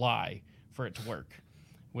based on a lie for it to work,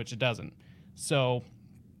 which it doesn't. So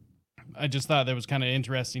I just thought that was kind of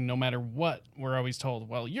interesting. No matter what, we're always told,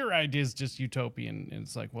 well, your idea is just utopian. And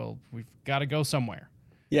it's like, well, we've got to go somewhere.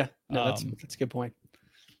 Yeah, no, that's a good point.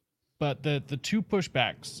 But the two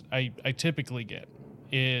pushbacks I typically get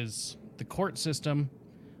is the court system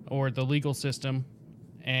or the legal system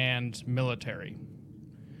and military.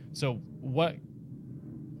 So what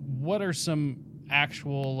are some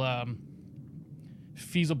actual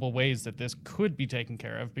feasible ways that this could be taken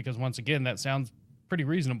care of? Because once again, that sounds pretty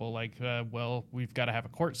reasonable. Like, well, we've got to have a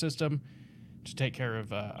court system to take care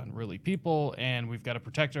of unruly people, and we've got to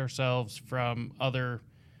protect ourselves from other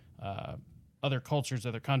cultures,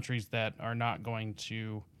 other countries that are not going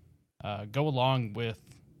to go along with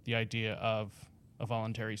the idea of a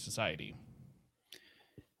voluntary society.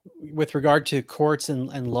 With regard to courts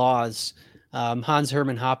and laws, Hans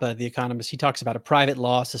Hermann Hoppe, the economist, he talks about a private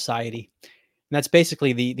law society. And that's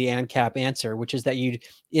basically the ANCAP answer, which is that you'd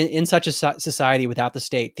in such a society without the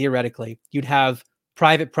state, theoretically, you'd have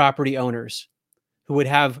private property owners who would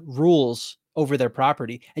have rules over their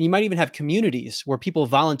property. And you might even have communities where people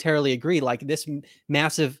voluntarily agree, like this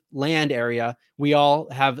massive land area, we all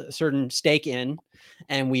have a certain stake in,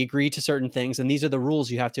 and we agree to certain things. And these are the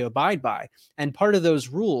rules you have to abide by. And part of those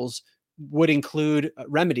rules would include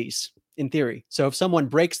remedies in theory. So if someone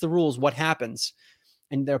breaks the rules, what happens?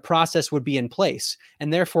 And their process would be in place.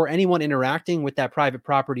 And therefore, anyone interacting with that private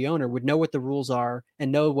property owner would know what the rules are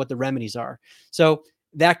and know what the remedies are. So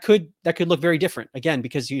that could look very different, again,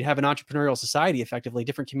 because you have an entrepreneurial society, effectively,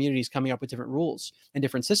 different communities coming up with different rules and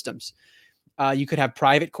different systems. You could have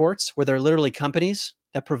private courts where they're literally companies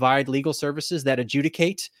that provide legal services that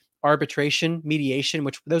adjudicate arbitration, mediation,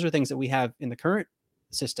 which those are things that we have in the current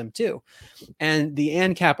system too. And the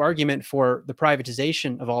ANCAP argument for the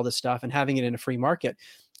privatization of all this stuff and having it in a free market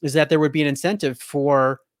is that there would be an incentive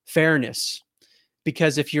for fairness,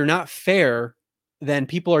 because if you're not fair, then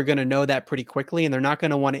people are going to know that pretty quickly, and they're not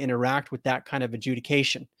going to want to interact with that kind of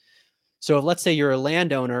adjudication. So if, let's say, you're a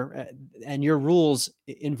landowner and your rules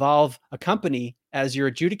involve a company as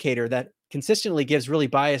your adjudicator that consistently gives really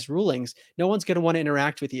biased rulings, no one's going to want to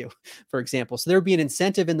interact with you, for example. So there would be an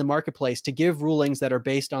incentive in the marketplace to give rulings that are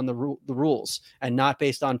based on the rules and not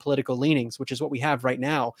based on political leanings, which is what we have right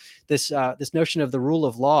now. This notion of the rule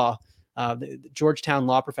of law, the Georgetown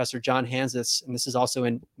law professor John Hansis, and this is also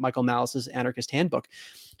in Michael Malice's Anarchist Handbook,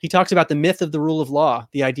 he talks about the myth of the rule of law,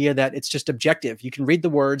 the idea that it's just objective. You can read the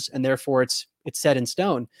words and therefore it's set in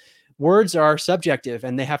stone. Words are subjective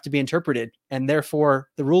and they have to be interpreted, and therefore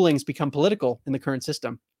the rulings become political in the current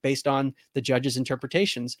system based on the judges'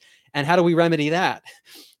 interpretations. And how do we remedy that?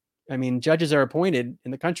 I mean, judges are appointed in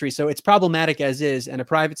the country, so it's problematic as is, and a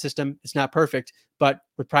private system is not perfect, but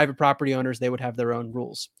with private property owners, they would have their own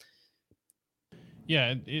rules.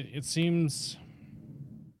 Yeah, it seems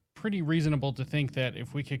pretty reasonable to think that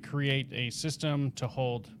if we could create a system to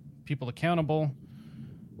hold people accountable,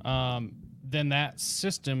 then that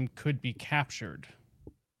system could be captured,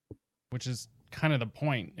 which is kind of the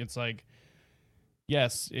point. It's like,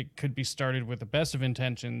 yes, it could be started with the best of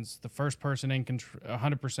intentions. The first person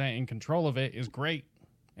 100% in control of it is great,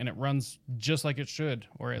 and it runs just like it should,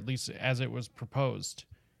 or at least as it was proposed.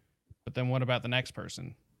 But then what about the next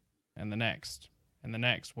person and the next? And the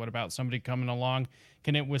next? What about somebody coming along?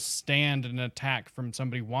 Can it withstand an attack from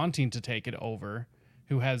somebody wanting to take it over,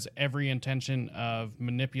 who has every intention of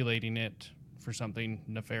manipulating it for something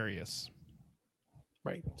nefarious?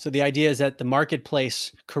 Right. So the idea is that the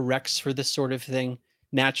marketplace corrects for this sort of thing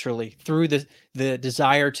naturally through the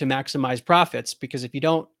desire to maximize profits, because if you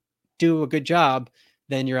don't do a good job,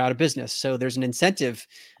 then you're out of business. So there's an incentive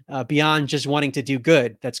beyond just wanting to do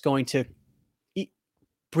good that's going to e-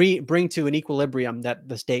 bring to an equilibrium that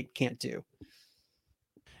the state can't do.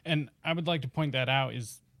 And I would like to point that out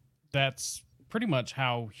is that's pretty much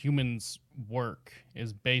how humans work,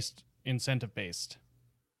 is based incentive based.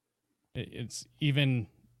 It's even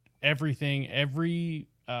everything, every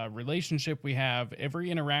relationship we have, every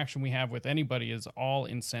interaction we have with anybody is all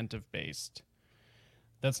incentive based.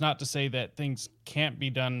 That's not to say that things can't be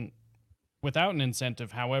done without an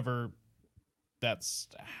incentive. However, that's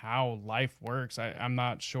how life works. I'm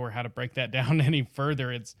not sure how to break that down any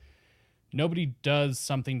further. It's nobody does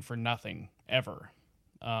something for nothing ever.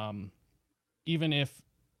 Um, Even if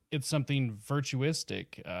it's something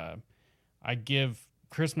virtuistic, I give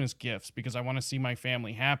Christmas gifts because I want to see my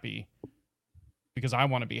family happy, because I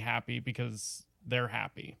want to be happy because they're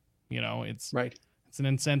happy. You know, Right. it's an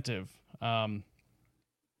incentive.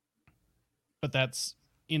 But that's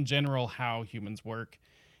in general how humans work.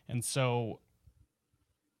 And so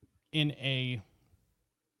in a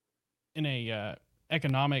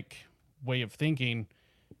economic way of thinking,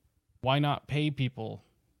 why not pay people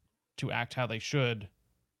to act how they should,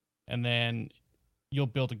 and then you'll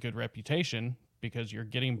build a good reputation because you're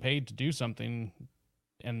getting paid to do something,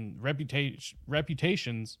 and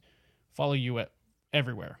reputations follow you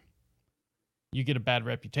everywhere. You get a bad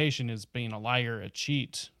reputation as being a liar, a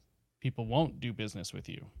cheat, people won't do business with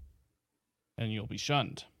you, and you'll be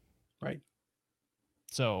shunned. Right.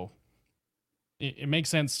 So it makes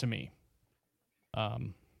sense to me.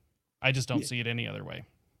 I just don't Yeah. see it any other way.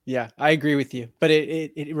 Yeah, I agree with you. But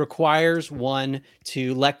it requires one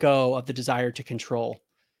to let go of the desire to control,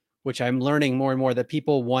 which I'm learning more and more that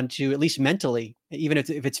people want to, at least mentally, even if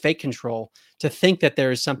it's fake control, to think that there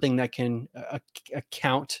is something that can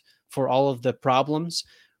account for all of the problems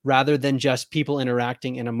rather than just people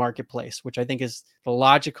interacting in a marketplace, which I think is the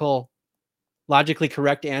logically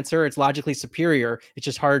correct answer. It's logically superior. It's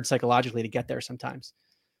just hard psychologically to get there sometimes.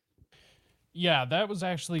 Yeah, that was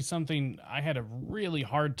actually something I had a really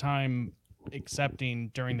hard time accepting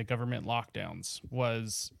during the government lockdowns.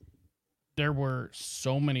 Was there were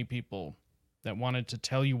so many people that wanted to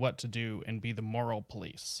tell you what to do and be the moral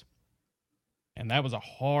police. And that was a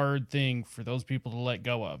hard thing for those people to let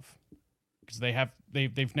go of, because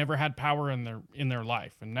they've never had power in their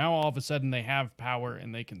life, and now all of a sudden they have power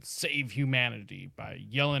and they can save humanity by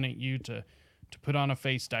yelling at you to put on a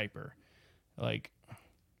face diaper. Like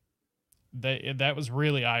that was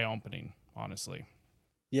really eye-opening, honestly.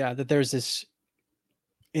 Yeah, that there's this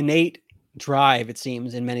innate drive, it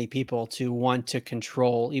seems, in many people to want to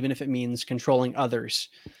control, even if it means controlling others.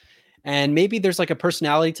 And maybe there's like a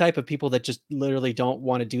personality type of people that just literally don't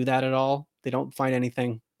want to do that at all. They don't find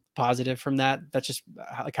anything positive from that. That's just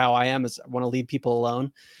like how I am, is I want to leave people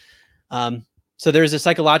alone. Um, so there's a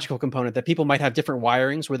psychological component that people might have different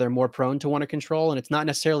wirings where they're more prone to want to control. And it's not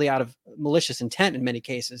necessarily out of malicious intent in many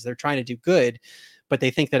cases. They're trying to do good, but they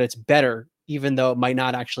think that it's better, even though it might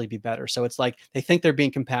not actually be better. So it's like they think they're being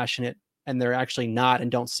compassionate and they're actually not and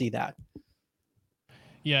don't see that.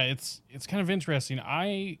 Yeah, it's kind of interesting.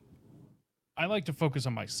 I like to focus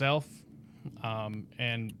on myself,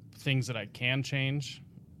 and things that I can change.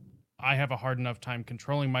 I have a hard enough time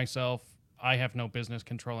controlling myself. I have no business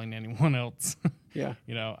controlling anyone else. Yeah.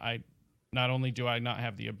 You know, I not only do I not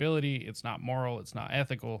have the ability, it's not moral, it's not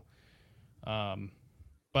ethical. Um,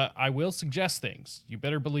 but I will suggest things. You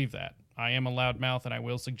better believe that. I am a loudmouth and I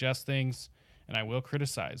will suggest things and I will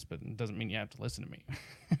criticize, but it doesn't mean you have to listen to me.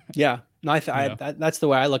 Yeah. No, You know? that's the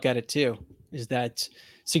way I look at it too, is that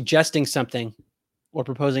suggesting something or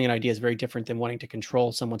proposing an idea is very different than wanting to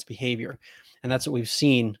control someone's behavior. And that's what we've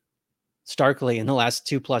seen starkly in the last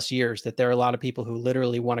 2+ years, that there are a lot of people who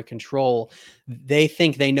literally want to control. They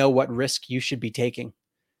think they know what risk you should be taking.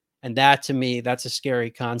 And that, to me, that's a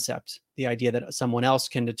scary concept. The idea that someone else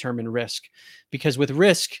can determine risk, because with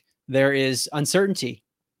risk, there is uncertainty.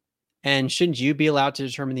 And shouldn't you be allowed to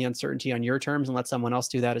determine the uncertainty on your terms and let someone else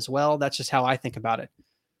do that as well? That's just how I think about it.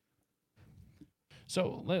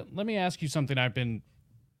 So let me ask you something I've been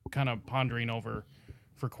kind of pondering over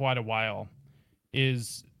for quite a while,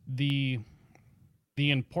 is the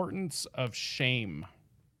importance of shame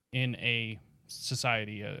in a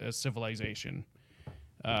society, a civilization.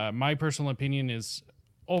 My personal opinion is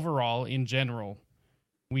overall, in general,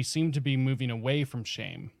 we seem to be moving away from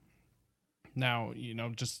shame. Now, you know,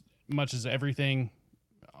 just much as everything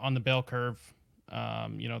on the bell curve,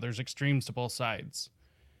 you know, there's extremes to both sides.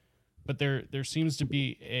 But there seems to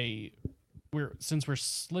be a we're since we're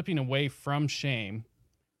slipping away from shame,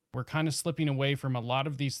 we're kind of slipping away from a lot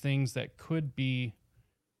of these things that could be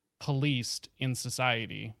policed in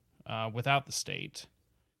society without the state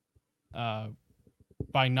uh,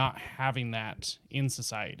 by not having that in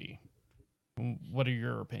society. What are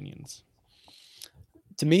your opinions?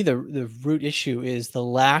 To me, the root issue is the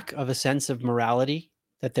lack of a sense of morality,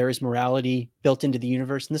 that there is morality built into the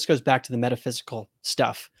universe. And this goes back to the metaphysical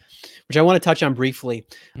stuff, which I want to touch on briefly.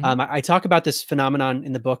 Mhm. I talk about this phenomenon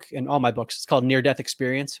in the book, in all my books. It's called near-death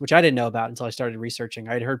experience, which I didn't know about until I started researching.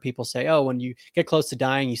 I had heard people say, oh, when you get close to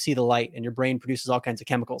dying, you see the light and your brain produces all kinds of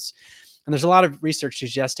chemicals. And there's a lot of research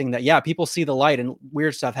suggesting that, yeah, people see the light and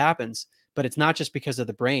weird stuff happens, but it's not just because of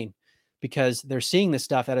the brain, because they're seeing this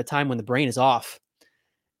stuff at a time when the brain is off,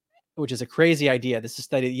 which is a crazy idea. This is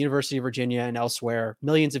studied at the University of Virginia and elsewhere,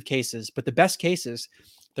 millions of cases. But the best cases,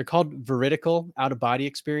 they're called veridical out of body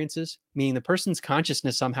experiences, meaning the person's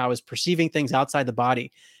consciousness somehow is perceiving things outside the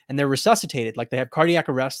body and they're resuscitated, like they have cardiac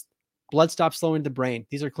arrest, blood stops flowing to the brain.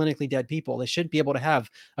 These are clinically dead people. They shouldn't be able to have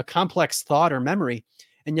a complex thought or memory.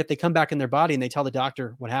 And yet they come back in their body and they tell the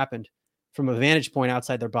doctor what happened from a vantage point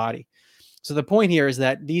outside their body. So the point here is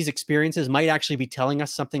that these experiences might actually be telling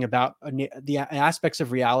us something about the aspects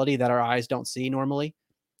of reality that our eyes don't see normally.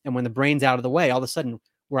 And when the brain's out of the way, all of a sudden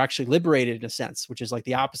we're actually liberated in a sense, which is like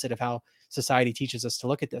the opposite of how society teaches us to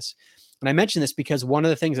look at this. And I mention this because one of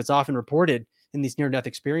the things that's often reported in these near-death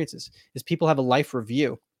experiences is people have a life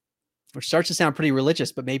review, which starts to sound pretty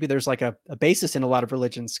religious, but maybe there's like a basis in a lot of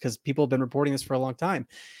religions because people have been reporting this for a long time.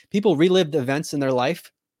 People relive the events in their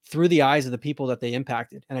life through the eyes of the people that they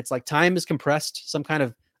impacted. And it's like time is compressed, some kind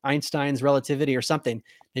of Einstein's relativity or something.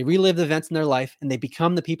 They relive the events in their life and they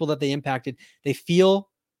become the people that they impacted. They feel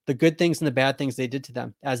the good things and the bad things they did to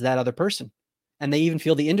them as that other person. And they even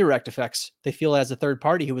feel the indirect effects. They feel as a third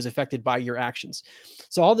party who was affected by your actions.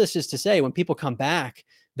 So all this is to say, when people come back,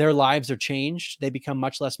 their lives are changed. They become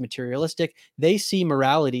much less materialistic. They see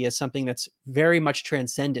morality as something that's very much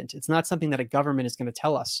transcendent. It's not something that a government is going to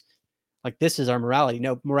tell us, like, this is our morality.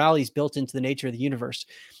 No, morality is built into the nature of the universe.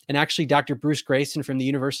 And actually, Dr. Bruce Grayson from the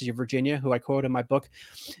University of Virginia, who I quote in my book,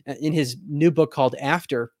 in his new book called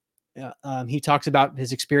After, he talks about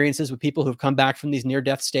his experiences with people who've come back from these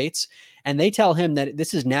near-death states. And they tell him that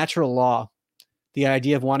this is natural law, the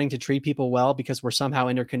idea of wanting to treat people well because we're somehow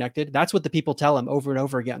interconnected. That's what the people tell him over and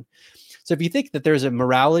over again. So if you think that there's a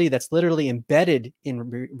morality that's literally embedded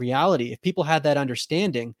in reality, if people had that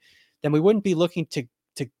understanding, then we wouldn't be looking to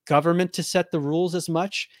government to set the rules as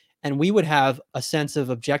much, and we would have a sense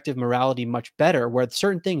of objective morality much better, where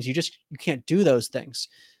certain things you can't do those things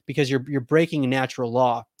because you're breaking a natural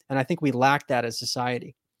law. And I think we lack that as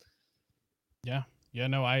society. Yeah. Yeah,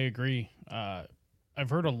 no, I agree. I've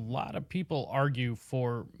heard a lot of people argue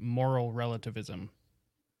for moral relativism,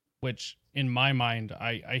 which in my mind,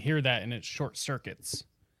 I hear that and it short circuits.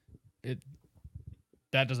 It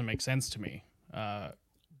That doesn't make sense to me.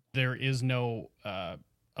 There is no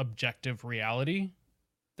objective reality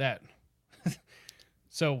that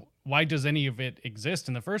so why does any of it exist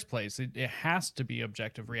in the first place? It has to be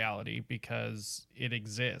objective reality because it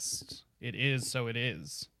exists. It is, so it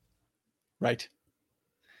is. Right.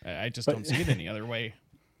 I just But don't see it any other way.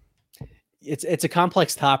 it's a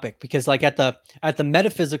complex topic because, like, at the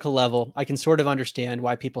metaphysical level, I can sort of understand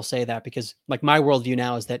why people say that, because like my worldview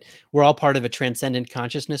now is that we're all part of a transcendent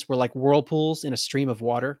consciousness. We're like whirlpools in a stream of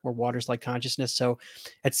water, where water's like consciousness. So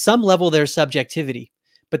at some level there's subjectivity,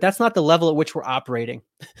 but that's not the level at which we're operating.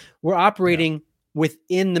 We're Yeah. operating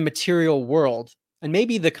within the material world. And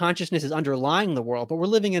maybe the consciousness is underlying the world, but we're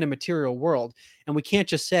living in a material world. And we can't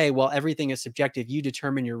just say, well, everything is subjective. You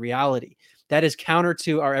determine your reality. That is counter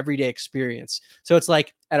to our everyday experience. So it's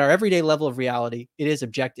like at our everyday level of reality, it is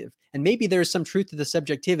objective. And maybe there's some truth to the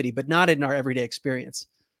subjectivity, but not in our everyday experience.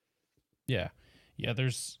 Yeah. Yeah,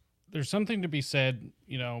 there's something to be said,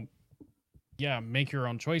 yeah, make your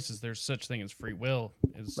own choices. There's such thing as free will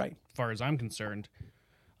as Right. far as I'm concerned.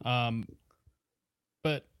 Um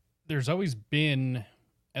but there's always been,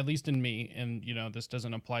 at least in me, and this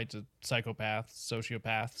doesn't apply to psychopaths,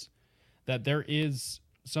 sociopaths, that there is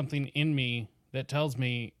something in me that tells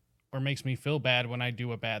me or makes me feel bad when I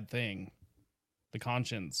do a bad thing, the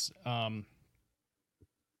conscience. And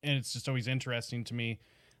it's just always interesting to me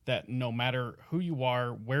that no matter who you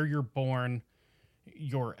are, where you're born,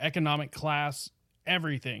 your economic class,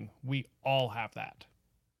 everything, we all have that.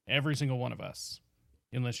 Every single one of us,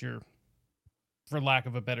 unless you're, for lack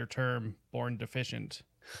of a better term, born deficient.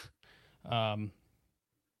 Um,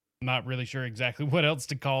 not really sure exactly what else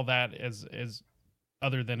to call that as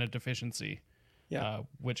other than a deficiency, Yeah.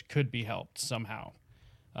 which could be helped somehow.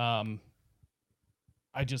 Um,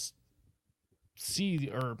 I just see,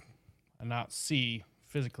 or not see,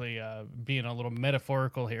 physically being a little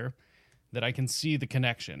metaphorical here, that I can see the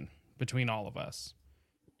connection between all of us.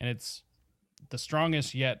 And it's the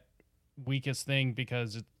strongest yet weakest thing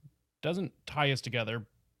because it doesn't tie us together,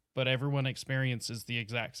 but everyone experiences the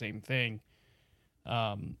exact same thing,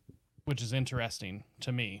 which is interesting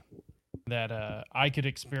to me. That I could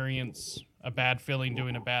experience a bad feeling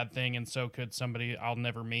doing a bad thing, and so could somebody I'll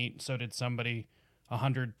never meet. So did somebody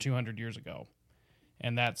 100, 200 years ago.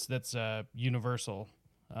 And that's universal,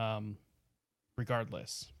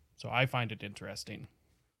 regardless. So I find it interesting.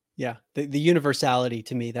 Yeah, the universality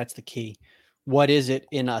to me, that's the key. What is it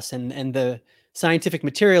in us? And the scientific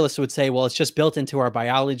materialists would say, well, it's just built into our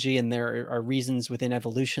biology, and there are reasons within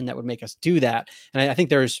evolution that would make us do that. And I think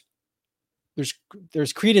there's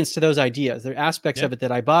there's credence to those ideas. There are aspects Yeah. of it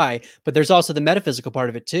that I buy, but there's also the metaphysical part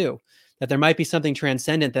of it too. That there might be something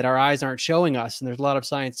transcendent that our eyes aren't showing us, and there's a lot of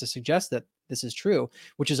science to suggest that this is true,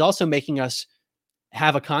 which is also making us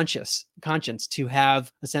have a conscience, to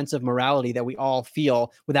have a sense of morality that we all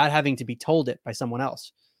feel without having to be told it by someone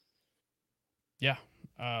else. Yeah.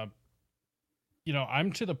 Uh,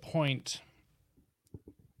 I'm to the point.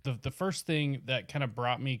 The first thing that kind of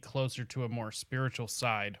brought me closer to a more spiritual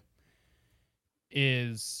side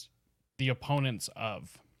is the opponents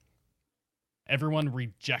of everyone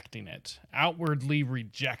rejecting it, outwardly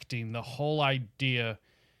rejecting the whole idea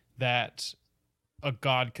that a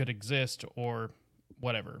god could exist or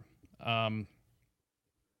whatever. Um,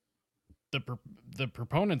 the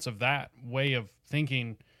proponents of that way of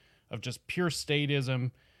thinking, of just pure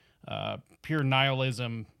statism, pure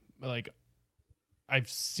nihilism, like I've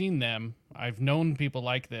seen them, I've known people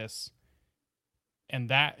like this, and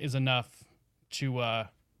that is enough to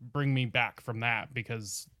bring me back from that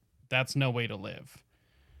because that's no way to live.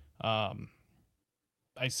 Um,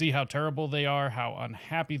 I see how terrible they are, how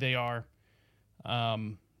unhappy they are,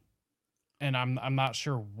 um, and I'm not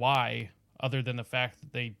sure why, other than the fact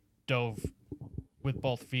that they dove with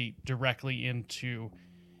both feet directly into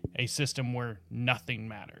a system where nothing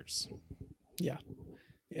matters. Yeah.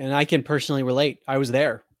 And I can personally relate. I was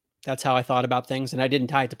there. That's how I thought about things. And I didn't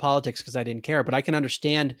tie it to politics because I didn't care, but I can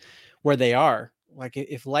understand where they are. Like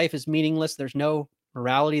if life is meaningless, there's no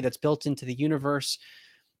morality that's built into the universe,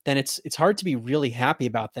 then it's hard to be really happy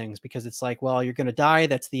about things because it's like, well, you're going to die.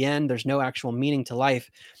 That's the end. There's no actual meaning to life.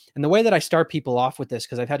 And the way that I start people off with this,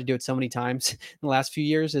 because I've had to do it so many times in the last few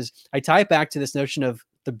years, is I tie it back to this notion of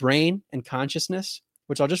the brain and consciousness,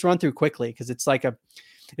 which I'll just run through quickly because it's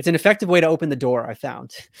an effective way to open the door. I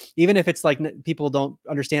found, even if it's like people don't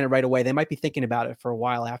understand it right away, they might be thinking about it for a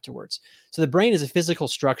while afterwards. So the brain is a physical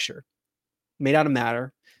structure made out of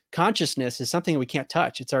matter. Consciousness is something that we can't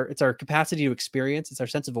touch. It's our capacity to experience. It's our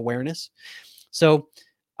sense of awareness. So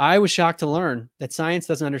I was shocked to learn that science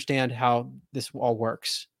doesn't understand how this all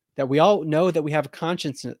works. That we all know that we have a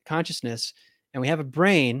consciousness and we have a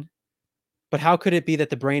brain, but how could it be that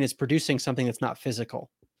the brain is producing something that's not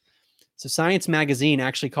physical? So Science Magazine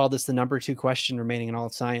actually called this the number 2 question remaining in all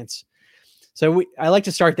of science. So I like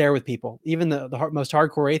to start there with people, even the most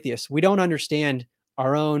hardcore atheists. We don't understand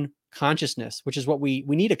our own consciousness, which is what we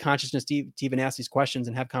need a consciousness to even ask these questions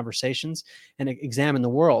and have conversations and examine the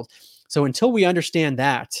world. So until we understand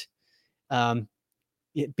that,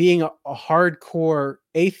 being a hardcore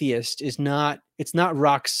atheist it's not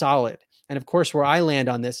rock solid. And of course, where I land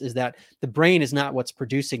on this is that the brain is not what's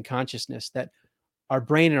producing consciousness, that our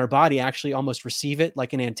brain and our body actually almost receive it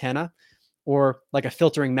like an antenna or like a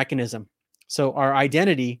filtering mechanism. So our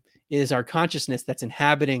identity is our consciousness that's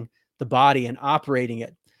inhabiting the body and operating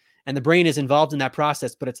it. And the brain is involved in that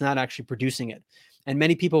process, but it's not actually producing it. And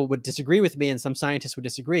many people would disagree with me, and some scientists would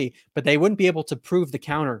disagree, but they wouldn't be able to prove the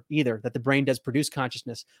counter either, that the brain does produce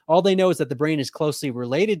consciousness. All they know is that the brain is closely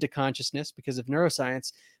related to consciousness because of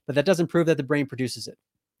neuroscience, but that doesn't prove that the brain produces it.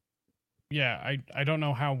 Yeah, I don't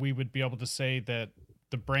know how we would be able to say that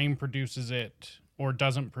the brain produces it or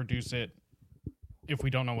doesn't produce it if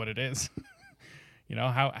we don't know what it is.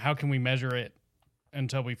 How can we measure it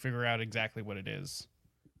until we figure out exactly what it is?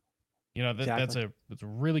 Exactly. That's a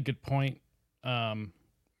really good point. Um,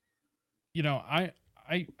 I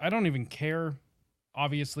don't even care,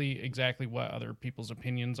 obviously, exactly what other people's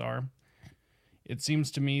opinions are. It seems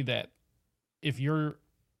to me that if you're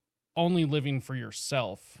only living for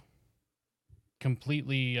yourself,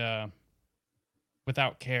 completely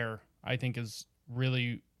without care, I think is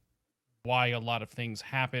really why a lot of things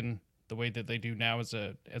happen the way that they do now as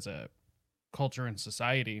a culture and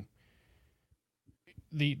society.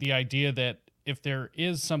 The idea that if there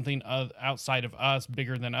is something outside of us,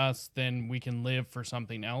 bigger than us, then we can live for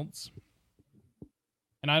something else.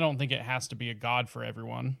 And I don't think it has to be a god for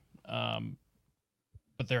everyone,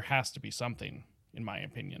 but there has to be something. in my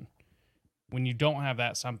opinion. When you don't have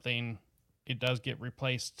that something, it does get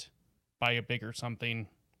replaced by a bigger something,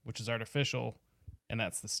 which is artificial, and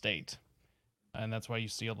that's the state. And that's why you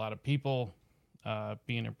see a lot of people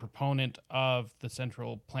being a proponent of the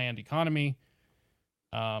central planned economy.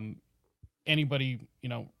 Um, Anybody,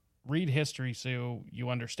 read history so you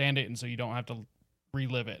understand it and so you don't have to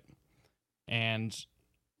relive it. And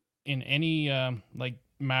in any, like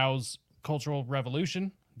Mao's Cultural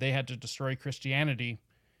Revolution, they had to destroy Christianity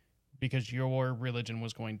because your religion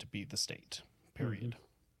was going to be the state, period.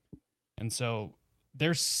 Mm-hmm. And so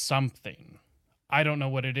there's something. I don't know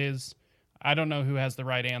what it is. I don't know who has the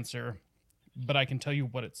right answer, but I can tell you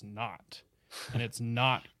what it's not. And it's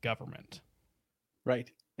not government.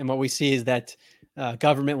 Right. And what we see is that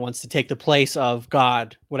government wants to take the place of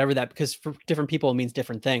God, whatever that, because for different people, it means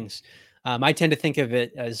different things. I tend to think of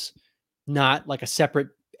it as not like a separate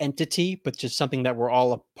entity, but just something that we're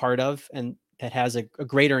all a part of and that has a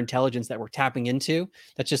greater intelligence that we're tapping into.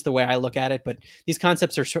 That's just the way I look at it. But these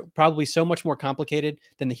concepts are probably so much more complicated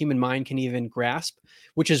than the human mind can even grasp,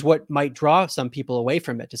 which is what might draw some people away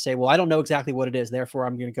from it to say, well, I don't know exactly what it is. Therefore,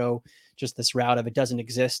 I'm going to go just this route of it doesn't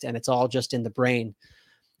exist and it's all just in the brain.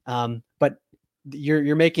 But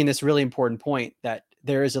you're making this really important point that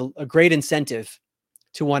there is a great incentive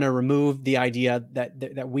to want to remove the idea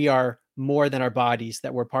that we are more than our bodies,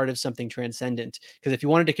 that we're part of something transcendent. Because if you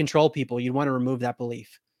wanted to control people, you'd want to remove that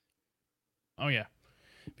belief. Oh yeah,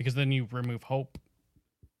 because then you remove hope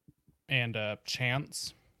and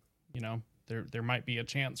chance. There might be a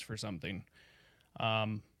chance for something.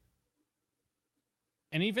 And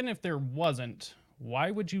even if there wasn't,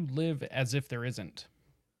 why would you live as if there isn't?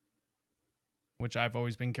 Which I've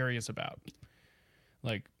always been curious about.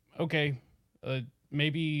 Like, okay,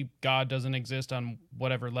 maybe God doesn't exist on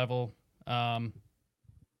whatever level,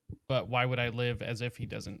 but why would I live as if he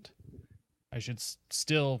doesn't? I should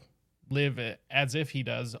still live as if he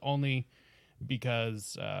does, only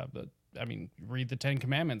because, read the 10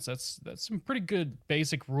 Commandments. That's some pretty good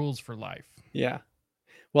basic rules for life. Yeah.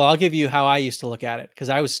 Well, I'll give you how I used to look at it because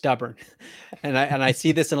I was stubborn, and I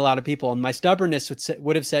see this in a lot of people. And my stubbornness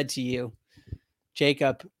would have said to you,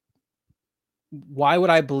 Jacob, why would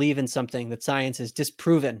I believe in something that science has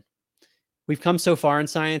disproven? We've come so far in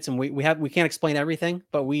science, and we can't explain everything,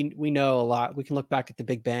 but we know a lot. We can look back at the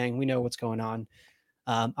Big Bang. We know what's going on.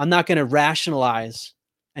 I'm not going to rationalize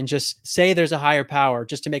and just say there's a higher power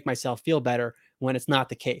just to make myself feel better when it's not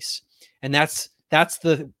the case. And that's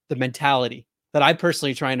the mentality that I'm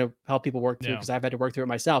personally trying to help people work through because I've had to work through it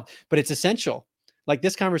myself. But it's essential. Like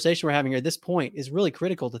this conversation we're having here at this point is really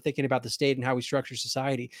critical to thinking about the state and how we structure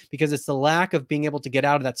society, because it's the lack of being able to get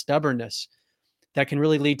out of that stubbornness that can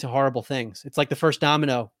really lead to horrible things. It's like the first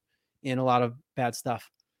domino in a lot of bad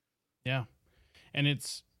stuff. Yeah. And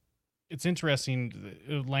it's interesting.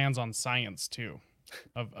 It lands on science too,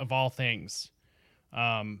 of all things.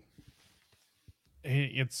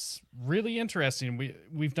 It's really interesting.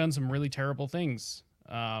 We've done some really terrible things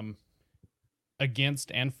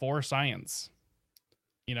against and for science.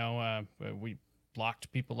 We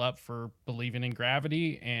locked people up for believing in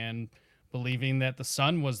gravity and believing that the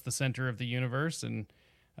sun was the center of the universe. And,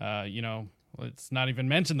 let's not even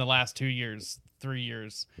mention the last 2 years, 3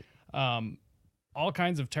 years, all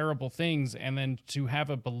kinds of terrible things. And then to have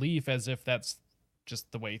a belief as if that's just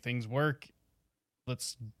the way things work.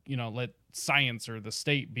 Let's, let science or the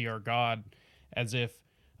state be our God, as if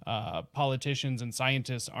politicians and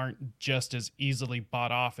scientists aren't just as easily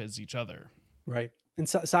bought off as each other. Right. And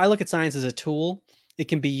so I look at science as a tool. It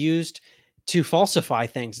can be used to falsify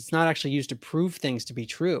things. It's not actually used to prove things to be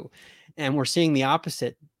true. And we're seeing the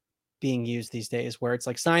opposite being used these days, where it's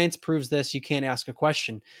like science proves this, you can't ask a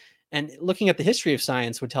question. And looking at the history of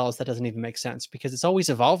science would tell us that doesn't even make sense because it's always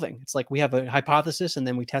evolving. It's like we have a hypothesis and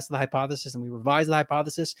then we test the hypothesis and we revise the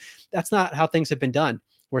hypothesis. That's not how things have been done,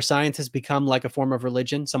 where science has become like a form of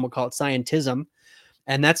religion. Some would call it scientism.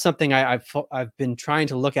 And that's something I've been trying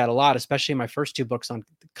to look at a lot, especially in my first 2 books on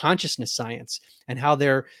consciousness science and how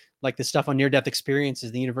they're like the stuff on near-death experiences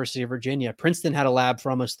at the University of Virginia. Princeton had a lab for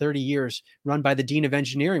almost 30 years run by the dean of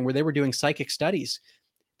engineering where they were doing psychic studies.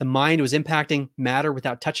 The mind was impacting matter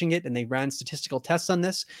without touching it, and they ran statistical tests on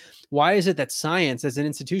this. Why is it that science as an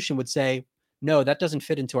institution would say, no, that doesn't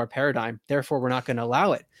fit into our paradigm, therefore we're not going to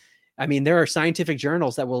allow it? I mean, there are scientific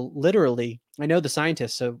journals that will literally, I know the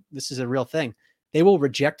scientists, so this is a real thing, they will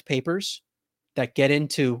reject papers that get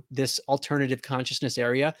into this alternative consciousness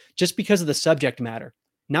area just because of the subject matter.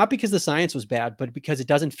 Not because the science was bad, but because it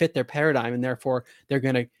doesn't fit their paradigm, and therefore they're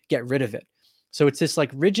going to get rid of it. So it's this like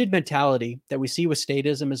rigid mentality that we see with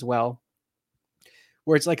statism as well,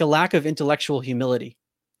 where it's like a lack of intellectual humility.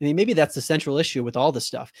 I mean, maybe that's the central issue with all this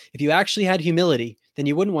stuff. If you actually had humility, then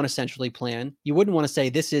you wouldn't want to centrally plan. You wouldn't want to say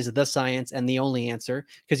this is the science and the only answer,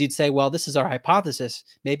 because you'd say, well, this is our hypothesis.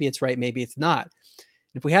 Maybe it's right, maybe it's not.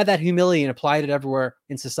 If we had that humility and applied it everywhere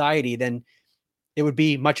in society, then it would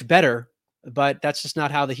be much better. But that's just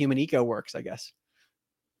not how the human ego works, I guess.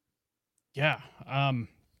 Yeah.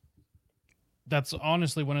 That's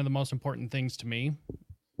honestly one of the most important things to me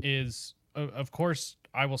is, of course,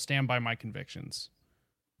 I will stand by my convictions.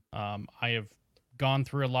 I have gone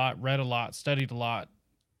through a lot, read a lot, studied a lot,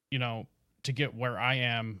 to get where I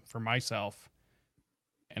am for myself.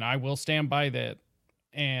 And I will stand by that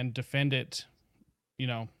and defend it,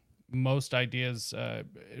 most ideas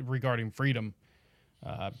regarding freedom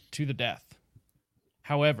to the death.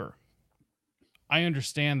 However, I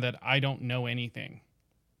understand that I don't know anything.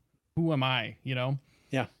 Who am I,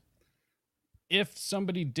 Yeah. If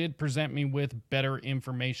somebody did present me with better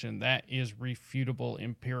information that is refutable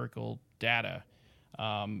empirical data,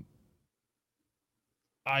 I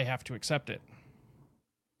have to accept it.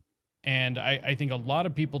 And I think a lot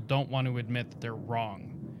of people don't want to admit that they're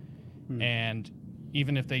wrong. And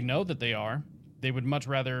even if they know that they are, they would much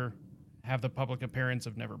rather have the public appearance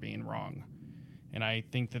of never being wrong. And I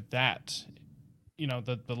think that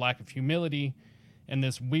the lack of humility and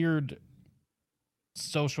this weird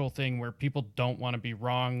social thing where people don't want to be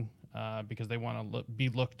wrong because they want to be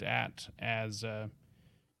looked at as a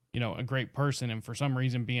great person, and for some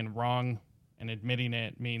reason being wrong and admitting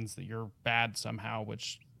it means that you're bad somehow,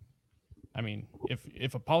 which, I mean,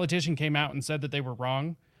 if a politician came out and said that they were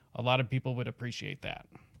wrong, a lot of people would appreciate that.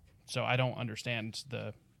 So I don't understand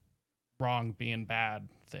the wrong being bad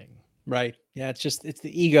thing. Right. Yeah. It's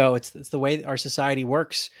the ego. It's the way our society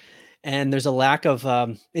works. And there's a lack of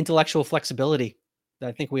intellectual flexibility that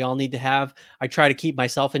I think we all need to have. I try to keep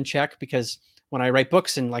myself in check, because when I write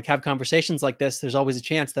books and like have conversations like this, there's always a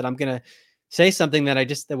chance that I'm going to say something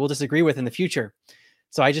that we'll disagree with in the future.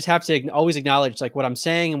 So I just have to always acknowledge, like, what I'm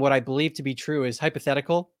saying and what I believe to be true is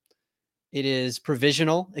hypothetical. It is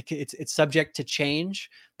provisional. It's subject to change,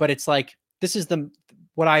 but it's like, this is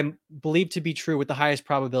what I believe to be true with the highest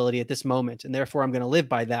probability at this moment, and therefore I'm going to live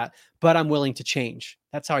by that. But I'm willing to change.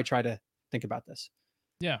 That's how I try to think about this.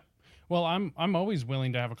 Yeah. Well, I'm always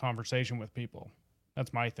willing to have a conversation with people.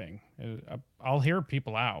 That's my thing. I'll hear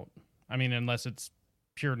people out. I mean, unless it's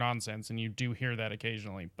pure nonsense, and you do hear that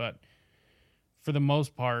occasionally. But for the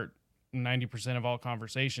most part, 90% of all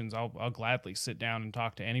conversations, I'll gladly sit down and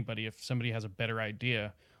talk to anybody if somebody has a better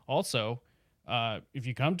idea. Also, if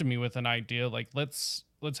you come to me with an idea, like let's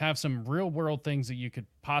have some real world things that you could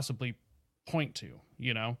possibly point to.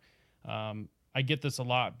 I get this a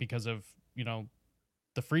lot because of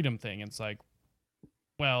the freedom thing. It's like,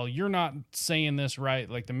 well, you're not saying this right,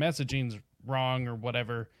 like the messaging's wrong or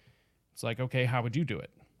whatever. It's like, okay, how would you do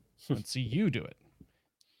it? Let's see you do it.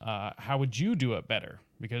 How would you do it better?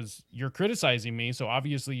 Because you're criticizing me, so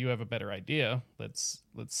obviously you have a better idea. Let's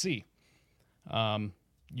see.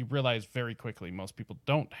 You realize very quickly most people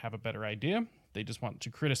don't have a better idea. They just want to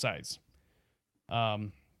criticize. I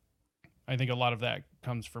think a lot of that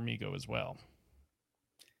comes from ego as well.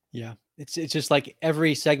 Yeah, it's just like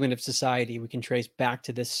every segment of society we can trace back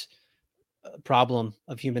to this problem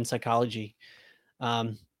of human psychology.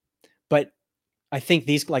 But I think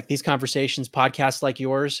these conversations, podcasts like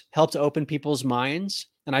yours, help to open people's minds.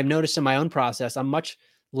 And I've noticed in my own process, I'm much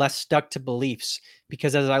less stuck to beliefs,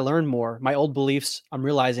 because as I learn more, my old beliefs I'm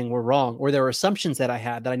realizing were wrong, or there were assumptions that I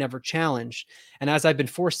had that I never challenged. And as I've been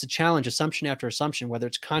forced to challenge assumption after assumption, whether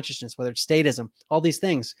it's consciousness, whether it's statism, all these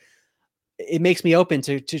things, it makes me open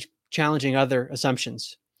to challenging other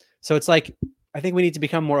assumptions. So it's like, I think we need to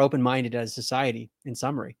become more open-minded as a society, in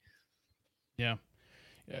summary. Yeah.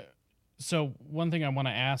 So one thing I want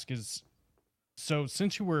to ask is, so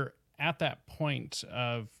since you were at that point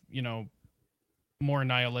of, more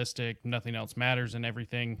nihilistic, nothing else matters and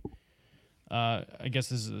everything, I guess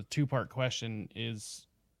this is a two-part question, is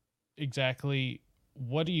exactly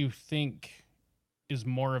what do you think is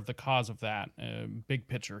more of the cause of that, big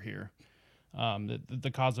picture here,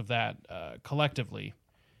 the cause of that collectively,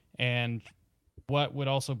 and what would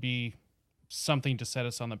also be something to set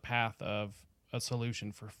us on the path of a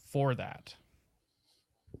solution for that?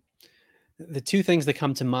 The two things that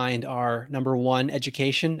come to mind are, number one,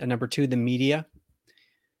 education, and number two, the media.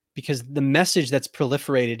 Because the message that's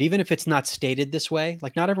proliferated, even if it's not stated this way,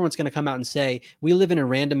 like not everyone's going to come out and say, we live in a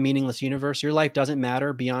random, meaningless universe. Your life doesn't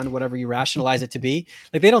matter beyond whatever you rationalize it to be.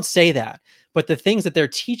 Like, they don't say that. But the things that they're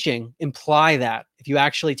teaching imply that, if you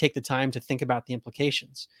actually take the time to think about the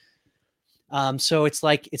implications. So it's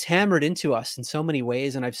like it's hammered into us in so many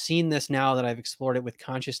ways. And I've seen this now that I've explored it with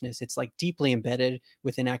consciousness. It's like deeply embedded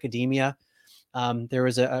within academia. There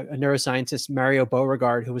was a neuroscientist, Mario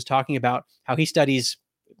Beauregard, who was talking about how he studies,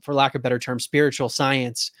 for lack of a better term, spiritual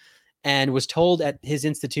science, and was told at his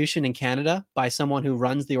institution in Canada by someone who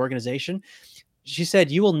runs the organization. She said,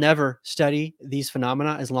 "You will never study these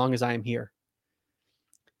phenomena as long as I am here."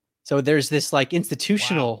 So there's this like Wow.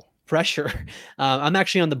 institutional pressure. I'm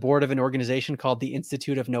actually on the board of an organization called the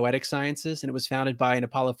Institute of Noetic Sciences, and it was founded by an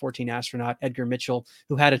Apollo 14 astronaut, Edgar Mitchell,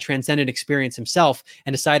 who had a transcendent experience himself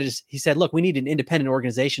and decided, he said, look, we need an independent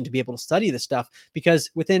organization to be able to study this stuff because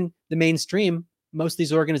within the mainstream, most of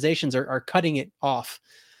these organizations are cutting it off.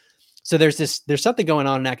 So there's something going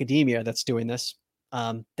on in academia that's doing this,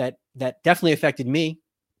 that definitely affected me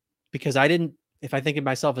because I didn't, if I think of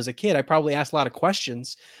myself as a kid, I probably asked a lot of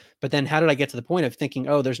questions, but then how did I get to the point of thinking,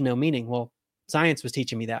 oh, there's no meaning? Well, science was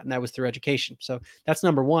teaching me that, and that was through education. So that's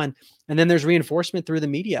number one. And then there's reinforcement through the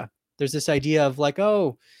media. There's this idea of like,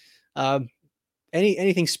 oh, uh,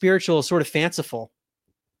 anything spiritual is sort of fanciful,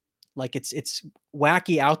 like it's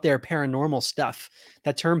wacky out there paranormal stuff.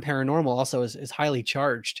 That term paranormal also is highly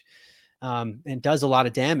charged, and does a lot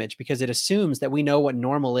of damage because it assumes that we know what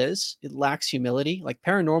normal is. It lacks humility. Like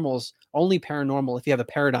paranormal is only paranormal if you have a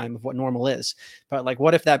paradigm of what normal is. But like,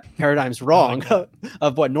 what if that paradigm's I like wrong that.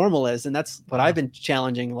 of what normal is? And that's what I've Uh-huh. been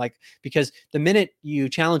challenging. Like, because the minute you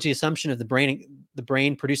challenge the assumption of the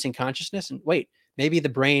brain producing consciousness, and wait, maybe the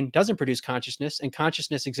brain doesn't produce consciousness and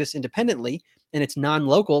consciousness exists independently and it's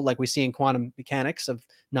non-local, like we see in quantum mechanics of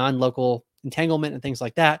non-local entanglement and things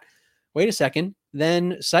like that. Wait a second,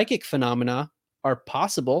 then psychic phenomena are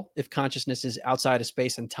possible if consciousness is outside of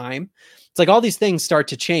space and time. It's like all these things start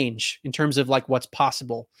to change in terms of like what's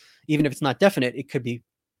possible. Even if it's not definite, it could be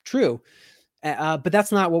true. But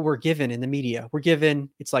that's not what we're given in the media. We're given,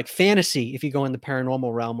 it's like fantasy if you go in the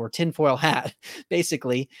paranormal realm, or tinfoil hat,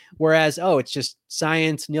 basically. Whereas, oh, it's just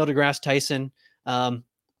science, Neil deGrasse Tyson. Um,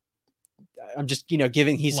 I'm just,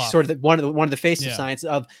 giving, he's sort of Fluff. one of the face of Yeah. science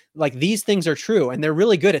of like these things are true and they're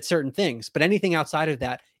really good at certain things, but anything outside of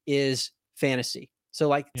that is fantasy. So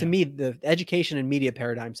like to Yeah. me, the education and media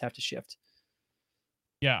paradigms have to shift.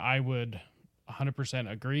 Yeah, I would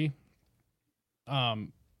 100% agree.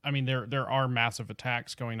 I mean, there are massive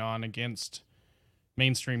attacks going on against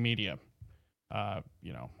mainstream media.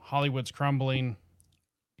 Hollywood's crumbling.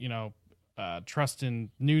 Trust in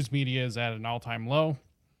news media is at an all-time low.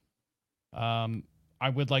 I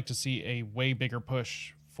would like to see a way bigger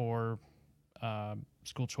push for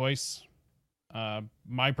school choice.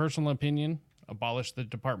 My personal opinion: abolish the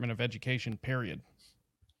Department of Education. Period.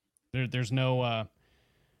 There's no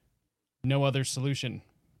other solution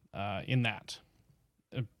in that.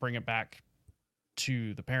 Bring it back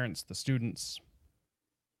to the parents, the students.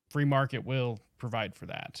 Free market will provide for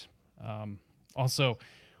that. Also,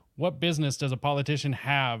 what business does a politician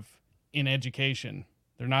have in education?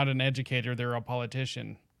 They're not an educator, they're a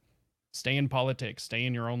politician. Stay in politics, stay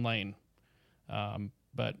in your own lane.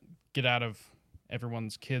 But get out of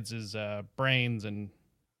everyone's kids' brains and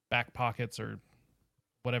back pockets or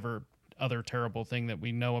whatever other terrible thing that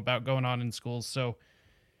we know about going on in schools. So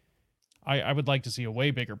I would like to see a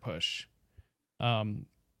way bigger push. Um,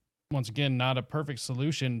 Once again, not a perfect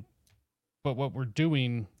solution, but what we're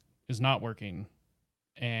doing is not working.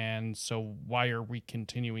 And so why are we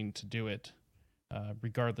continuing to do it,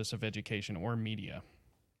 regardless of education or media?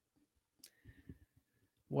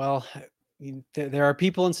 Well, there are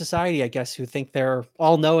people in society, I guess, who think they're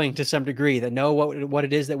all knowing to some degree, that know what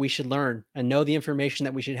it is that we should learn and know the information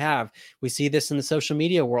that we should have. We see this in the social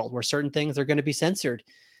media world where certain things are going to be censored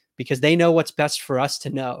because they know what's best for us to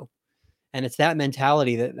know. And it's that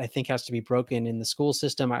mentality that I think has to be broken in the school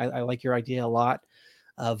system. I like your idea a lot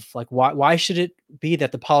of like, why should it be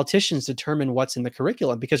that the politicians determine what's in the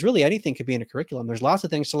curriculum? Because really anything could be in a curriculum. There's lots of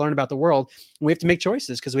things to learn about the world. And we have to make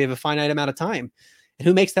choices because we have a finite amount of time. And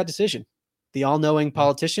who makes that decision? The all-knowing Yeah.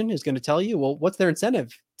 politician is going to tell you, well, what's their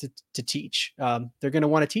incentive to teach? They're going to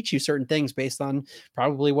want to teach you certain things based on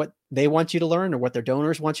probably what they want you to learn or what their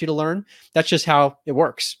donors want you to learn. That's just how it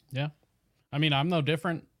works. Yeah. I mean, I'm no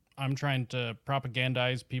different. I'm trying to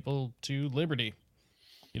propagandize people to liberty.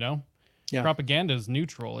 You know, Yeah. propaganda is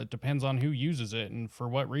neutral. It depends on who uses it and for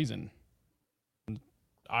what reason.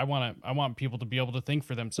 I want people to be able to think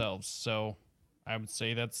for themselves. So I would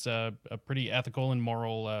say that's a pretty ethical and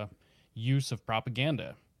moral use of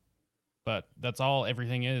propaganda. But that's all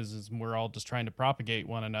everything is we're all just trying to propagate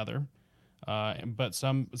one another. But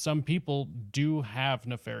some people do have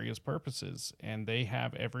nefarious purposes, and they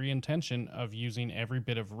have every intention of using every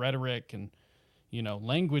bit of rhetoric and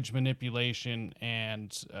language manipulation and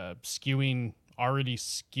skewing already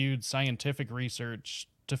skewed scientific research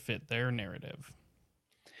to fit their narrative.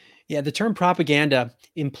 Yeah, the term propaganda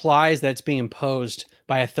implies that it's being imposed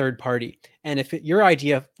by a third party. And if your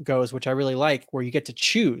idea goes, which I really like, where you get to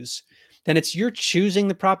choose, then it's you're choosing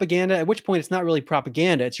the propaganda, at which point it's not really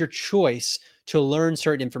propaganda. It's your choice to learn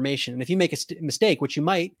certain information. And if you make a mistake, which you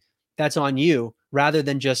might, that's on you rather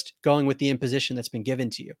than just going with the imposition that's been given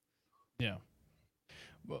to you. Yeah.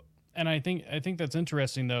 Well, and I think that's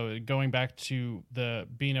interesting though, going back to the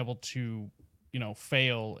being able to,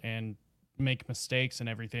 fail and make mistakes and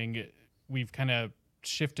everything. We've kind of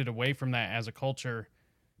shifted away from that as a culture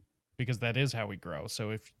because that is how we grow. So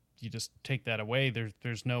if you just take that away,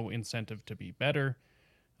 there's no incentive to be better,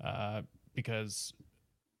 because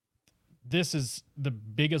this is the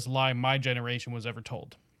biggest lie my generation was ever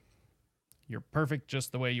told. You're perfect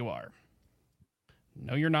just the way you are.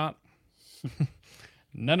 No, you're not.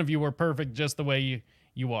 None of you are perfect just the way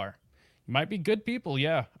you are. You might be good people,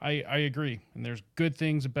 yeah, I agree. And there's good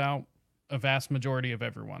things about a vast majority of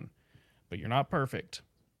everyone, but you're not perfect.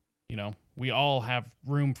 We all have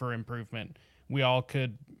room for improvement. We all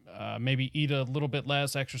could maybe eat a little bit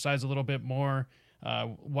less, exercise a little bit more,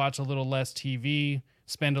 watch a little less TV,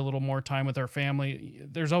 spend a little more time with our family.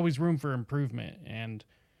 There's always room for improvement. And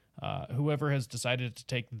whoever has decided to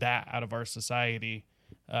take that out of our society,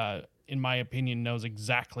 in my opinion, knows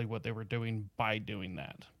exactly what they were doing by doing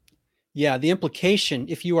that. Yeah, the implication,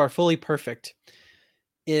 if you are fully perfect,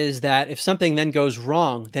 is that if something then goes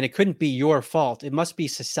wrong, then it couldn't be your fault. It must be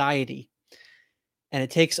society. And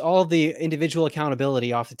it takes all the individual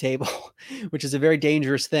accountability off the table, which is a very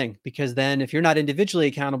dangerous thing because then if you're not individually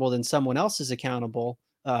accountable, then someone else is accountable.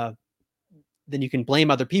 Then you can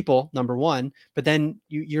blame other people, number one, but then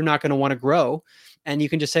you're not going to want to grow. And you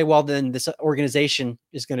can just say, well, then this organization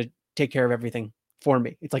is going to take care of everything for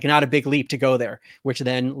me. It's like not a big leap to go there, which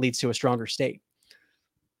then leads to a stronger state.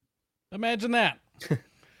 Imagine that.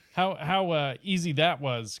 How easy that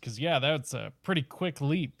was, because yeah, that's a pretty quick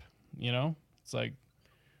leap. It's like,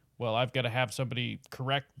 well, I've got to have somebody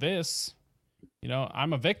correct this.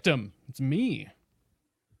 I'm a victim. It's me.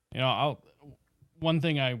 I'll. One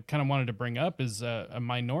thing I kind of wanted to bring up is a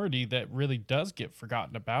minority that really does get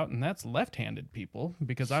forgotten about, and that's left-handed people,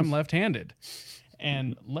 because I'm left-handed.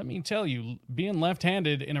 And let me tell you, being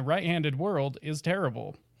left-handed in a right-handed world is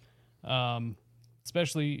terrible.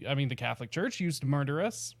 Especially, I mean, the Catholic Church used to murder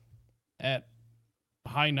us at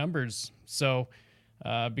high numbers. So,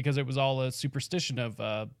 because it was all a superstition of,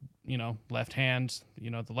 left hand,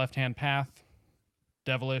 the left hand path,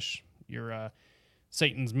 devilish, your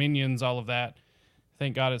Satan's minions, all of that.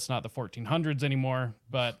 Thank God it's not the 1400s anymore.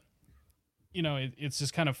 But, it's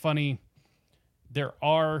just kind of funny. There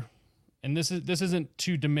are, and this isn't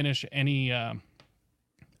to diminish any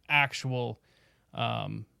actual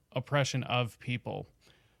oppression of people.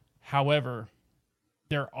 However,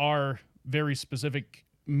 there are very specific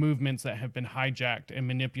movements that have been hijacked and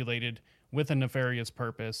manipulated with a nefarious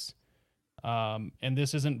purpose. And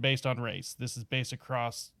this isn't based on race. This is based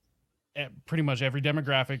across pretty much every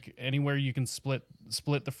demographic. Anywhere you can split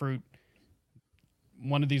the fruit,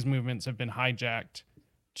 one of these movements have been hijacked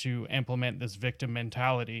to implement this victim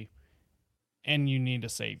mentality, and you need a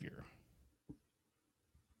savior.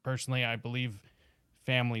 Personally, I believe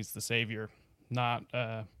family's the savior, not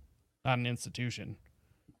an institution,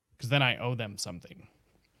 because then I owe them something.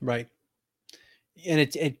 Right. And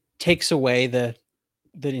it takes away the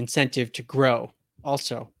incentive to grow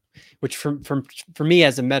also, which for me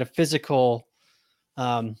as a metaphysical,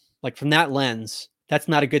 like from that lens, that's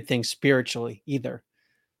not a good thing spiritually either,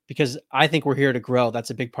 because I think we're here to grow. That's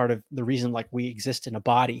a big part of the reason like we exist in a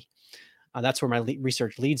body. That's where my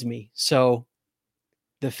research leads me. So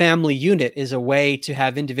the family unit is a way to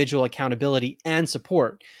have individual accountability and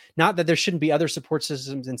support. Not that there shouldn't be other support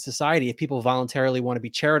systems in society if people voluntarily want to be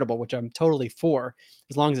charitable, which I'm totally for,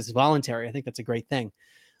 as long as it's voluntary. I think that's a great thing.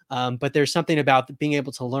 But there's something about being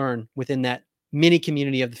able to learn within that mini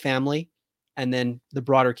community of the family and then the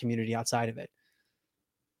broader community outside of it.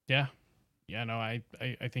 Yeah. Yeah, no, I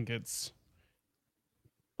think it's,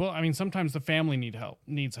 well, I mean, sometimes the family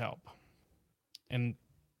needs help. And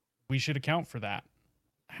we should account for that.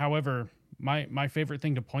 However, my favorite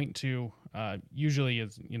thing to point to usually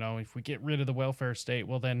is, if we get rid of the welfare state,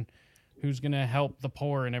 well, then who's going to help the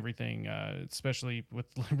poor and everything, especially with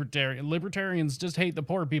libertarians just hate the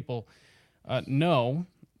poor people. No,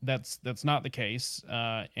 that's not the case.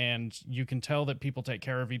 And you can tell that people take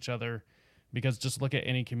care of each other because just look at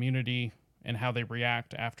any community and how they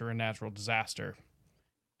react after a natural disaster.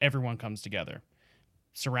 Everyone comes together.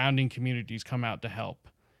 Surrounding communities come out to help.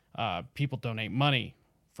 People donate money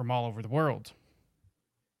from all over the world.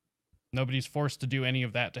 Nobody's forced to do any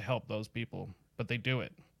of that to help those people, but they do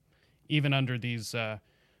it. Even under these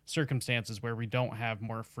circumstances where we don't have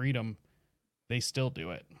more freedom, they still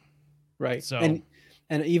do it. Right. So,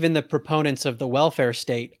 And even the proponents of the welfare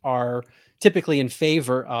state are typically in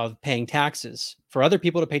favor of paying taxes for other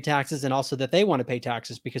people to pay taxes, and also that they want to pay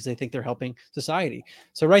taxes because they think they're helping society.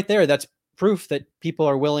 So right there, that's proof that people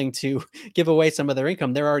are willing to give away some of their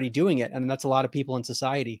income. They're already doing it. And that's a lot of people in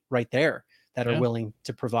society right there that are yeah, willing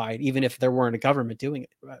to provide, even if there weren't a government doing it,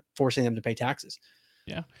 forcing them to pay taxes.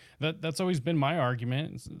 yeah, that's always been my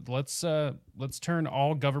argument. Let's turn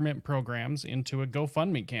all government programs into a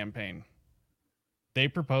GoFundMe campaign. They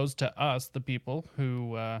propose to us, the people,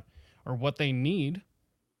 who or what they need,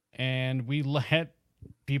 and we let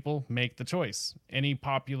people make the choice. Any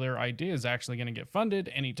popular idea is actually going to get funded.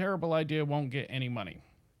 Any terrible idea won't get any money.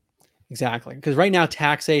 Exactly. Because right now,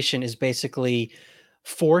 taxation is basically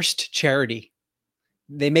forced charity.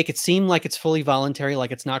 They make it seem like it's fully voluntary,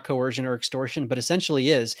 like it's not coercion or extortion, but essentially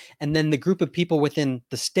is. And then the group of people within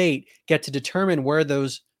the state get to determine where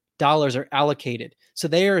those dollars are allocated. So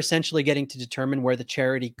they are essentially getting to determine where the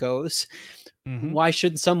charity goes. Mm-hmm. Why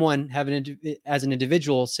should someone have as an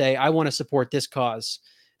individual say, I want to support this cause?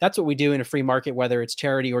 That's what we do in a free market, whether it's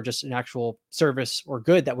charity or just an actual service or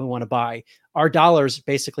good that we want to buy. Our dollars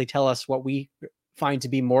basically tell us what we find to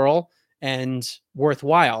be moral and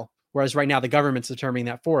worthwhile. Whereas right now, the government's determining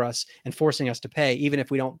that for us and forcing us to pay, even if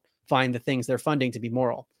we don't find the things they're funding to be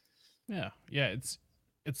moral. Yeah, yeah.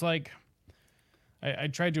 It's like I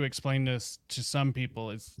tried to explain this to some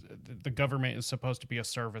people. It's the government is supposed to be a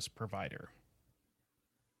service provider.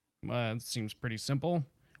 It seems pretty simple.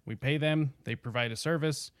 We pay them, they provide a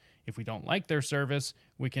service. If we don't like their service,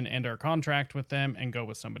 we can end our contract with them and go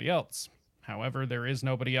with somebody else. However, there is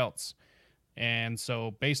nobody else. And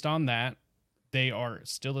so, based on that, they are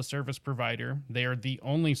still a service provider. They are the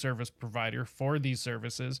only service provider for these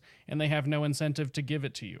services, and they have no incentive to give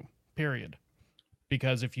it to you, period.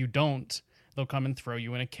 Because if you don't, they'll come and throw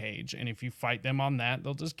you in a cage. And if you fight them on that,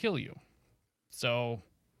 they'll just kill you. So,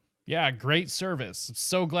 yeah, great service.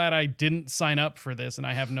 So glad I didn't sign up for this and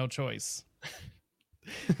I have no choice.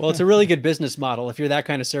 Well, it's a really good business model. If you're that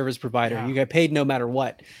kind of service provider, Yeah. you get paid no matter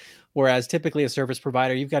what. Whereas typically a service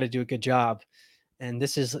provider, you've got to do a good job. And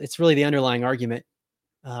it's really the underlying argument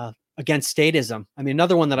against statism. I mean,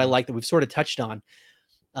 another one that I like that we've sort of touched on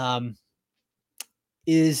um,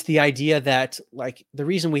 is the idea that like the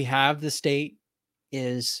reason we have the state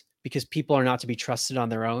is because people are not to be trusted on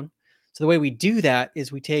their own. So the way we do that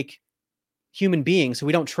is we take human beings who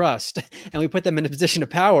we don't trust and we put them in a position of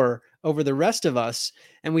power over the rest of us,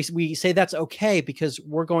 and we say that's okay because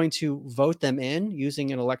we're going to vote them in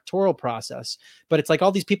using an electoral process. But it's like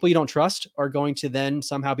all these people you don't trust are going to then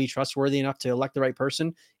somehow be trustworthy enough to elect the right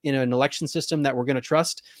person in an election system that we're going to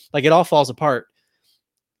trust. Like it all falls apart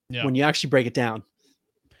Yeah. when you actually break it down.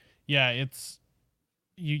 Yeah, it's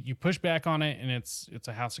you push back on it and it's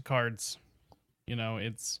a house of cards. You know,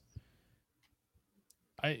 it's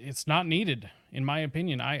not needed in my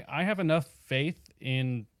opinion. I have enough faith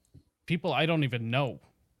in people I don't even know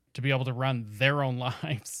to be able to run their own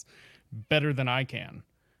lives better than I can,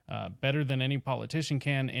 better than any politician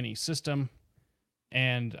can, any system.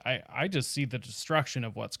 And I just see the destruction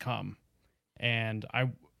of what's come, and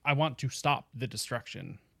I want to stop the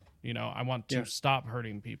destruction. You know, I want to stop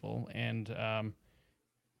hurting people and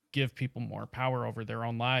give people more power over their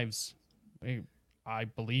own lives. I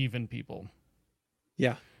believe in people.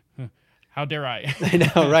 Yeah. How dare I? I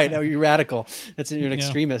know, right? Oh, you're radical. You're an Yeah.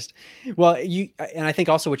 extremist. Well, and I think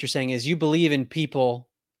also what you're saying is you believe in people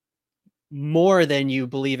more than you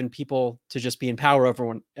believe in people to just be in power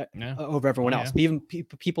over Yeah. over everyone Oh, else. yeah. Even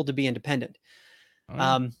people to be independent. Oh,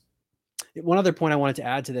 yeah. One other point I wanted to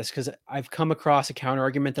add to this, because I've come across a counter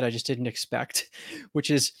argument that I just didn't expect, which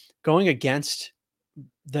is going against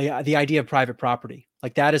the idea of private property.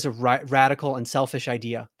 Like that is a radical and selfish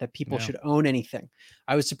idea that people Yeah. should own anything.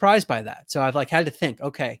 I was surprised by that. So I've like had to think,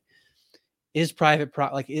 okay, is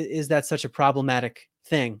is that such a problematic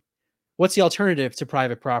thing? What's the alternative to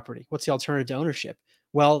private property? What's the alternative to ownership?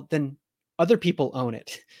 Well, then other people own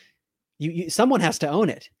it. Someone has to own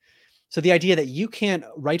it. So the idea that you can't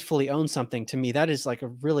rightfully own something, to me, that is like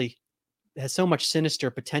has so much sinister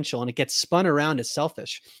potential, and it gets spun around as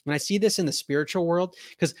selfish. And I see this in the spiritual world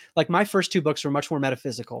because like my first two books were much more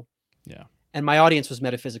metaphysical. Yeah. And my audience was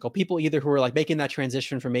metaphysical. People either who were like making that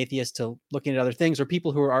transition from atheist to looking at other things, or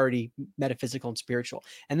people who are already metaphysical and spiritual.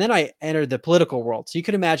 And then I entered the political world. So you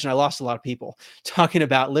could imagine I lost a lot of people talking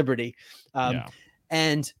about liberty. Yeah.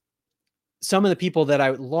 And some of the people that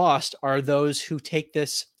I lost are those who take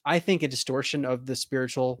this I think, a distortion of the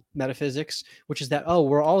spiritual metaphysics, which is that, oh,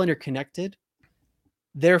 we're all interconnected.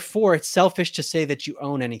 Therefore, it's selfish to say that you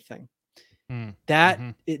own anything. Mm. That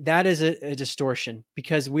Mhm. that is a distortion,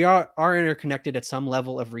 because we are interconnected at some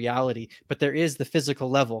level of reality, but there is the physical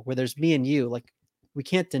level where there's me and you. Like, we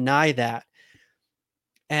can't deny that,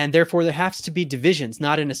 and therefore there has to be divisions,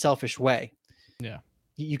 not in a selfish way. Yeah.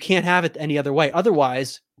 You can't have it any other way.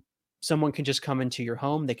 Otherwise, someone can just come into your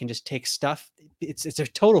home. They can just take stuff. It's a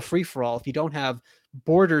total free for all if you don't have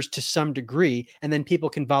borders to some degree, and then people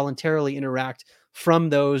can voluntarily interact from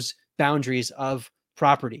those boundaries of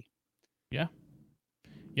property. Yeah.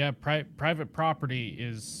 Yeah. Private property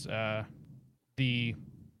is the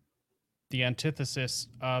the antithesis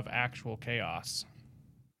of actual chaos.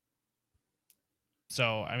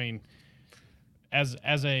 So, I mean, as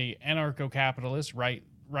a anarcho-capitalist, right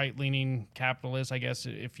leaning capitalist, I guess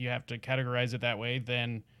if you have to categorize it that way,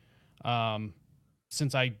 then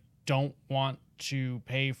since I don't want to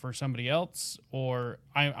pay for somebody else, or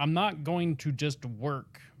I'm not going to just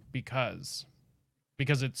work because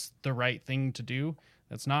it's the right thing to do.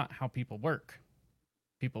 That's not how people work.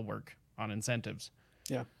 People work on incentives.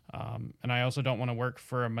 Yeah. And I also don't want to work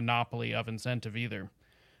for a monopoly of incentive either.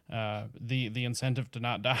 The incentive to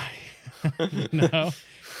not die. You know,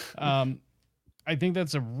 I think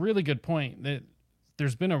that's a really good point. That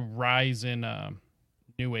there's been a rise in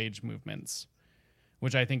new age movements,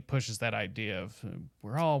 which I think pushes that idea of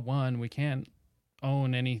we're all one. We can't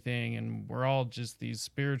own anything, and we're all just these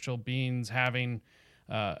spiritual beings having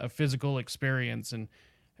a physical experience. And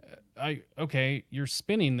okay, you're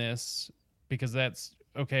spinning this because that's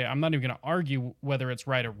okay. I'm not even going to argue whether it's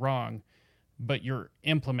right or wrong, but you're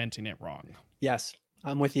implementing it wrong. Yes,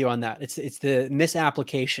 I'm with you on that. It's the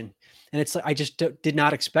misapplication, and it's, I just did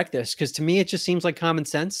not expect this, because to me it just seems like common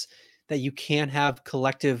sense that you can't have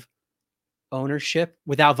collective ownership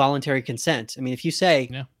without voluntary consent. I mean, if you say,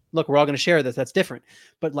 Yeah. "Look, we're all going to share this," that's different.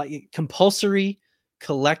 But like compulsory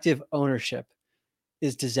collective ownership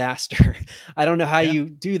is disaster. I don't know how Yeah. you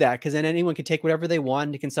do that, because then anyone could take whatever they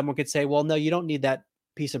want. Someone could say, "Well, no, you don't need that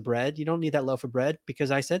piece of bread. You don't need that loaf of bread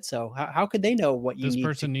because I said so." How could they know what you This need to?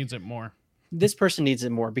 person needs it more. This person needs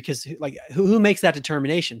it more, because like who makes that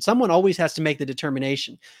determination? Someone always has to make the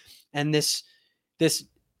determination. And this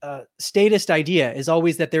statist idea is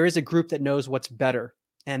always that there is a group that knows what's better.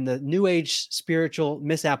 And the new age spiritual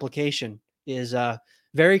misapplication is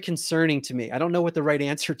very concerning to me. I don't know what the right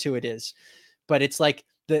answer to it is, but it's like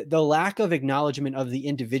the lack of acknowledgement of the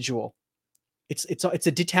individual. It's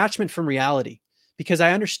a detachment from reality, because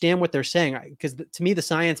I understand what they're saying, because to me the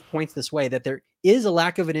science points this way, that there is a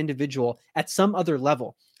lack of an individual at some other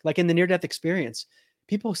level, like in the near death experience.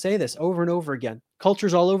 People say this over and over again.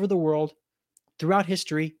 Cultures all over the world, throughout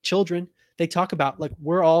history, children, they talk about, like,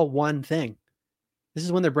 we're all one thing. This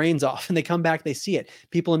is when their brain's off and they come back, they see it.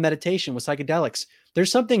 People in meditation with psychedelics,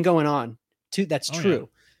 there's something going on too. That's Oh yeah. true.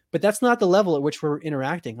 But that's not the level at which we're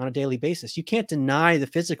interacting on a daily basis. You can't deny the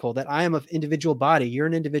physical, that I am an individual body. You're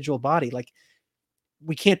an individual body. Like,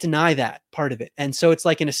 we can't deny that part of it. And so it's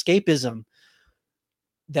like an escapism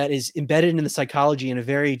that is embedded in the psychology in a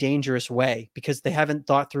very dangerous way, because they haven't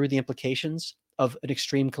thought through the implications of an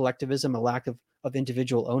extreme collectivism, a lack of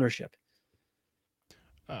individual ownership.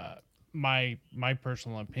 Uh, my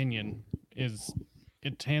personal opinion is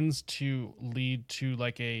it tends to lead to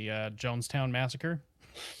like a Jonestown massacre.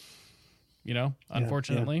 You know, Yeah, yeah,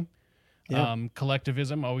 unfortunately, yeah.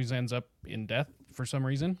 collectivism always ends up in death for some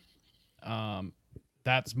reason. Um,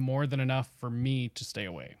 that's more than enough for me to stay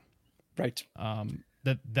away. Right.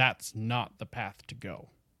 That's not the path to go.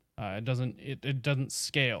 It doesn't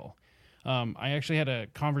scale. I actually had a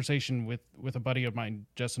conversation with a buddy of mine,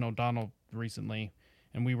 Justin O'Donnell, recently,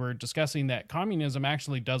 and we were discussing that communism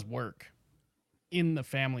actually does work in the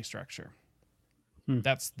family structure. Hmm.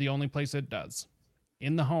 That's the only place it does.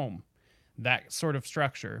 In the home, that sort of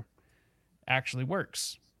structure actually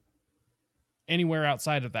works. Anywhere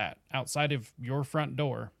outside of that, outside of your front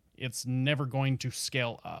door, it's never going to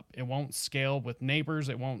scale up. It won't scale with neighbors.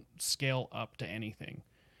 It won't scale up to anything.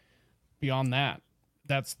 Beyond that,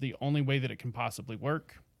 that's the only way that it can possibly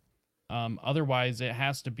work. Otherwise, it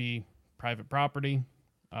has to be private property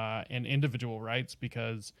and individual rights,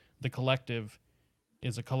 because the collective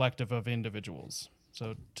is a collective of individuals.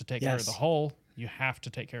 So to take care of the Yes. whole, you have to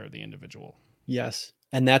take care of the individual. Yes.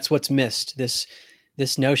 And that's what's missed.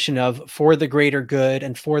 This notion of for the greater good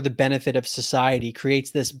and for the benefit of society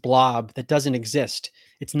creates this blob that doesn't exist.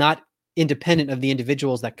 It's not independent of the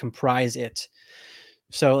individuals that comprise it.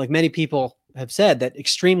 So, like many people have said, that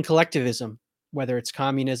extreme collectivism, whether it's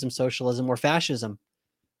communism, socialism, or fascism,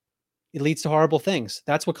 it leads to horrible things.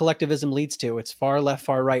 That's what collectivism leads to. It's far left,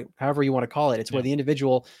 far right, however you want to call it. It's where Yeah. the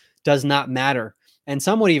individual does not matter. And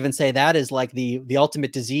some would even say that is like the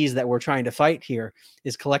ultimate disease that we're trying to fight here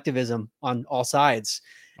is collectivism on all sides.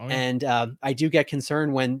 Oh yeah. And I do get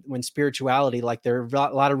concerned when spirituality, like there are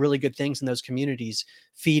a lot of really good things in those communities,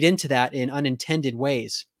 feed into that in unintended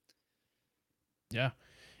ways. Yeah.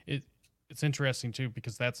 It's interesting too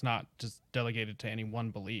because that's not just delegated to any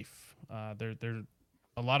one belief. There's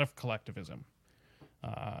a lot of collectivism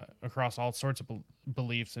across all sorts of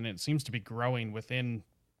beliefs, and it seems to be growing within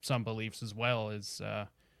some beliefs as well. Is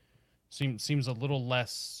seems a little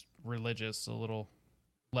less religious, a little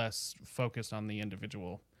less focused on the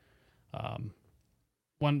individual. Um,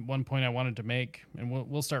 one point I wanted to make, and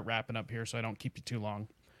we'll start wrapping up here, so I don't keep you too long.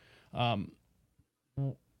 Um,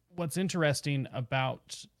 what's interesting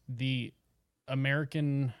about the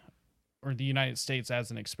American or the United States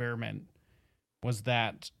as an experiment was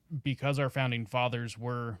that because our founding fathers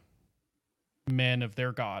were men of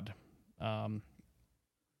their God, um,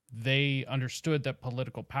 they understood that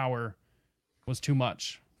political power was too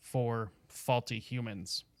much for faulty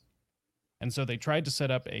humans. And so they tried to set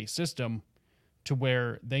up a system to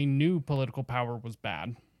where they knew political power was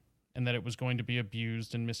bad and that it was going to be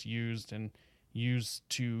abused and misused and used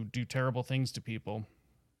to do terrible things to people.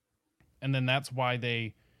 And then that's why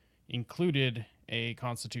they included a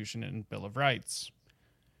constitution and bill of rights.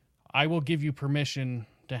 I will give you permission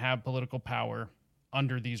to have political power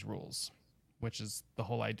under these rules, which is the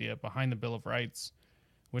whole idea behind the Bill of Rights,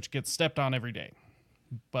 which gets stepped on every day.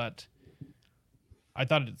 But I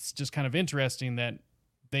thought it's just kind of interesting that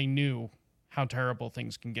they knew how terrible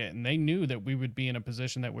things can get, and they knew that we would be in a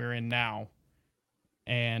position that we're in now,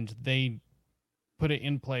 and they put it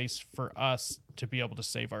in place for us to be able to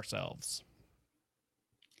save ourselves.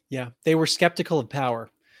 Yeah, they were skeptical of power,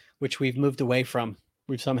 which we've moved away from.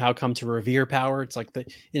 We've somehow come to revere power. It's like an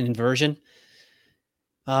inversion.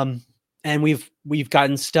 And we've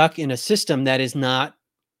gotten stuck in a system that is not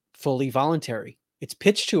fully voluntary. It's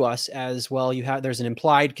pitched to us as, well, there's an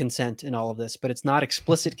implied consent in all of this, but it's not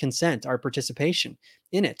explicit consent, our participation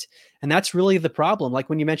in it. And that's really the problem. Like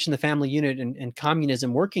when you mentioned the family unit and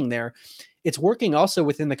communism working there, it's working also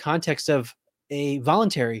within the context of a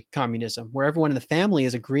voluntary communism where everyone in the family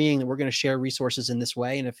is agreeing that we're going to share resources in this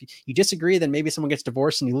way. And if you disagree, then maybe someone gets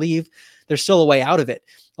divorced and you leave. There's still a way out of it.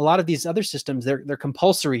 A lot of these other systems, they're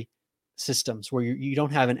compulsory systems where you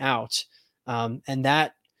don't have an out. And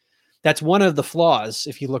that's one of the flaws.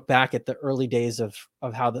 If you look back at the early days of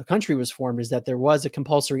how the country was formed, is that there was a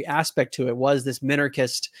compulsory aspect to it. Was this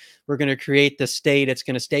minarchist, we're going to create the state, it's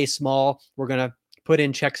going to stay small, we're going to put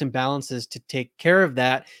in checks and balances to take care of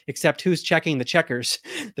that, except who's checking the checkers?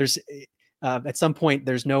 There's at some point,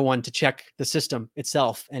 there's no one to check the system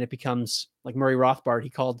itself. And it becomes like Murray Rothbard, he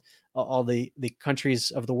called all the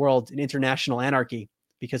countries of the world an international anarchy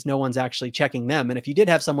because no one's actually checking them. And if you did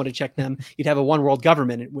have someone to check them, you'd have a one world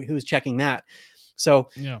government who's checking that.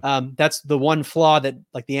 So Yeah. that's the one flaw that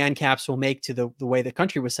like the ANCAPs will make to the way the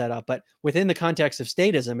country was set up. But within the context of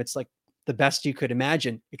statism, it's like the best you could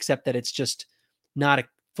imagine, except that it's just not a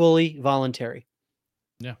fully voluntary.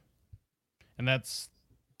 Yeah. And that's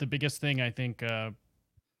the biggest thing I think the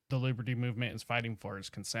liberty movement is fighting for is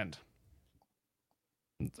consent.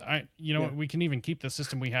 Yeah. We can even keep the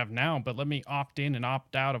system we have now, but let me opt in and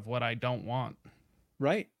opt out of what I don't want.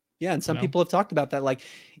 Right. Yeah. And some know? people have talked about that. Like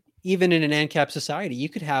even in an ANCAP society, you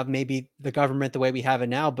could have maybe the government the way we have it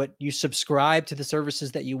now, but you subscribe to the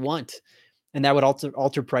services that you want. And that would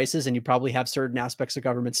alter prices, and you probably have certain aspects of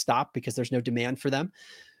government stop because there's no demand for them.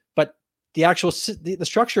 But the actual the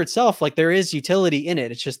structure itself, like there is utility in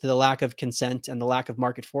it. It's just the lack of consent and the lack of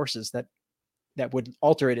market forces that would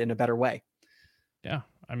alter it in a better way. Yeah.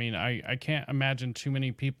 I mean, I can't imagine too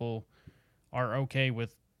many people are okay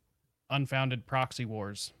with unfounded proxy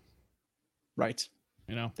wars. Right.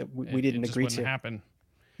 That we didn't it just agree wouldn't to. happen.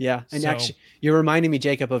 Yeah. And So, actually, you're reminding me,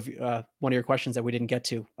 Jacob, of one of your questions that we didn't get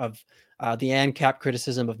to of the ANCAP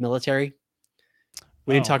criticism of military.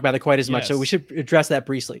 We didn't talk about it quite as much. So we yes. should address that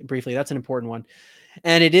briefly. That's an important one.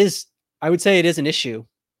 And it is, I would say it is an issue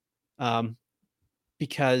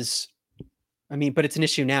because, I mean, but it's an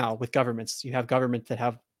issue now with governments. You have governments that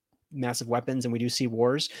have massive weapons and we do see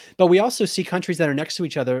wars, but we also see countries that are next to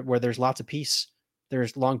each other where there's lots of peace.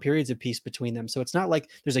 There's long periods of peace between them. So it's not like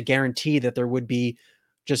there's a guarantee that there would be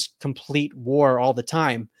just complete war all the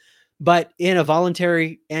time. But in a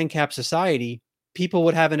voluntary ANCAP society, people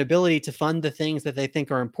would have an ability to fund the things that they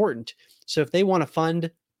think are important. So if they want to fund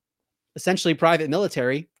essentially private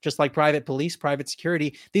military, just like private police, private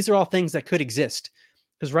security, these are all things that could exist.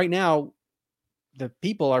 Because right now, the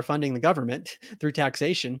people are funding the government through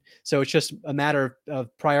taxation. So it's just a matter of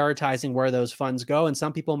prioritizing where those funds go. And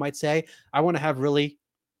some people might say, I want to have really,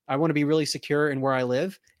 I want to be really secure in where I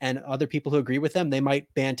live. And other people who agree with them, they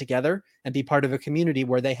might band together and be part of a community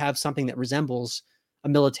where they have something that resembles a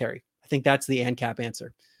military. I think that's the ANCAP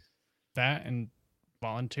answer. That and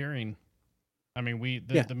volunteering. I mean,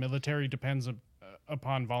 Yeah, the military depends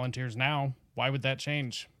upon volunteers now. Why would that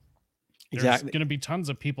change? There's exactly. going to be tons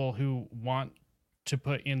of people who want to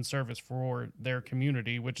put in service for their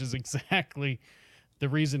community, which is exactly the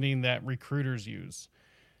reasoning that recruiters use.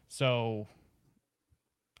 So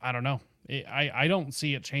I don't know. I don't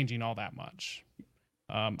see it changing all that much.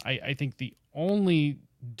 I think the only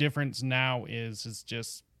difference now is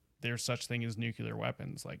just there's such thing as nuclear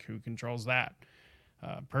weapons. Like who controls that?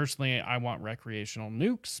 Personally, I want recreational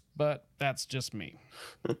nukes, but that's just me.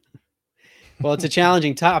 Well, it's a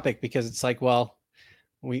challenging topic because it's like, well,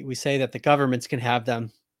 we say that the governments can have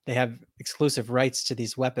them. They have exclusive rights to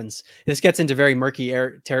these weapons. This gets into very murky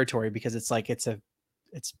territory because it's like it's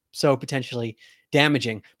so potentially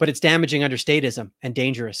damaging, but it's damaging under statism and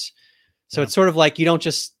dangerous. So Yeah. it's sort of like you don't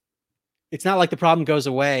just. It's not like the problem goes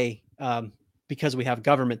away because we have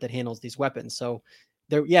government that handles these weapons. So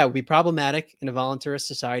there, yeah, it would be problematic in a voluntarist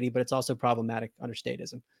society, but it's also problematic under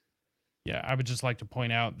statism. Yeah, I would just like to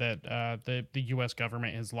point out that the U.S.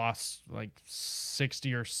 government has lost like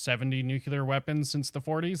 60 or 70 nuclear weapons since the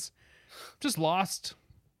 40s. Just lost.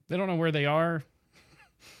 They don't know where they are.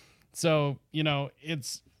 So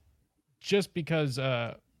it's just because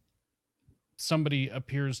somebody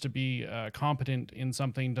appears to be competent in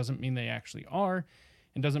something doesn't mean they actually are,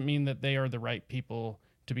 and doesn't mean that they are the right people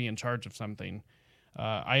to be in charge of something.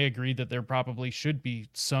 I agree that there probably should be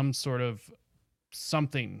some sort of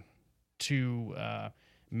something to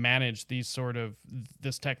manage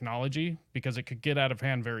this technology because it could get out of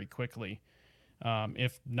hand very quickly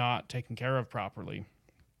if not taken care of properly.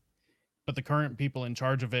 But the current people in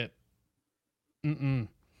charge of it, mm-mm.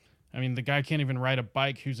 I mean, the guy can't even ride a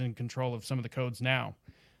bike who's in control of some of the codes now.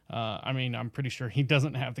 I mean, I'm pretty sure he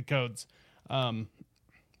doesn't have the codes. Um,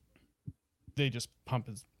 they just pump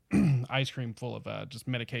his ice cream full of just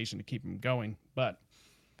medication to keep him going. But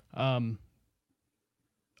um,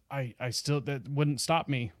 I still that wouldn't stop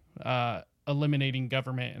me eliminating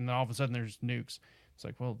government, and then all of a sudden there's nukes. It's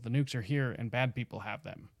like, well, the nukes are here, and bad people have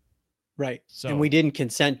them. Right. And we So didn't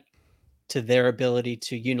consent to their ability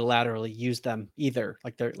to unilaterally use them either.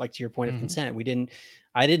 Like they're like to your point of mhm. consent.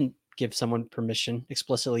 I didn't give someone permission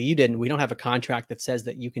explicitly. You didn't. We don't have a contract that says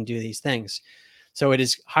that you can do these things. So it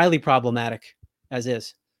is highly problematic as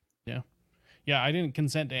is. Yeah, yeah, I didn't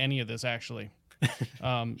consent to any of this actually.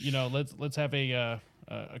 Let's have a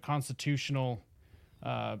constitutional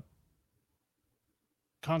uh,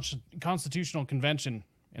 constitutional convention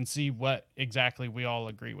and see what exactly we all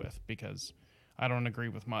agree with because I don't agree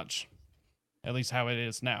with much, at least how it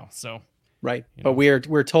is now. So Right. you But know,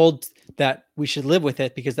 we're told that we should live with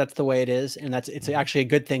it because that's the way it is. And it's mhm. actually a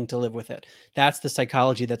good thing to live with it. That's the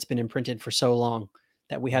psychology that's been imprinted for so long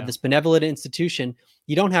that we have Yeah, this benevolent institution.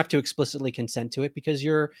 You don't have to explicitly consent to it because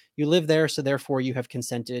you live there. So therefore you have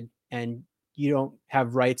consented and you don't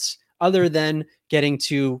have rights other than getting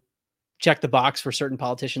to check the box for certain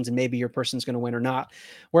politicians and maybe your person's going to win or not.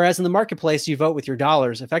 Whereas in the marketplace, you vote with your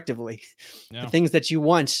dollars effectively. The yeah, things that you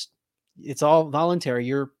want, it's all voluntary.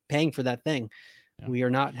 You're paying for that thing. yeah. We are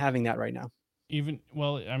not having that right now. Even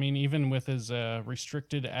well, I mean, even with as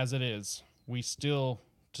restricted as it is, we still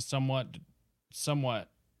to somewhat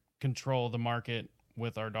control the market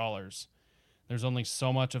with our dollars. There's only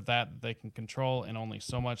so much of that they can control, and only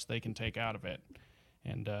so much they can take out of it.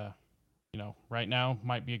 And right now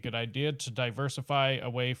might be a good idea to diversify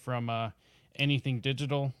away from anything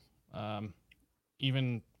digital. Um,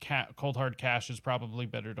 even cold hard cash is probably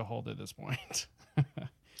better to hold at this point.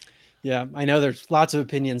 Yeah, I know there's lots of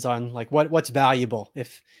opinions on like what's valuable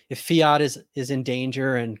if fiat is in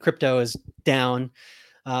danger and crypto is down.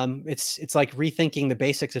 It's like rethinking the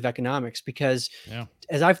basics of economics because Yeah,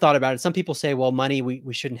 as I've thought about it, some people say, well, money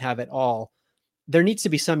we shouldn't have at all. There needs to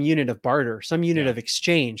be some unit of barter, some unit yeah, of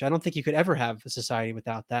exchange. I don't think you could ever have a society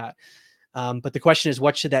without that. But the question is,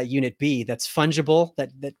 what should that unit be? That's fungible,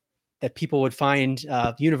 that people would find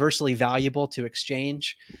universally valuable to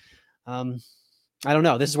exchange. Um, I don't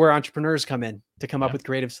know. This is where entrepreneurs come in to come up yeah, with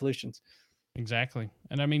creative solutions. exactly.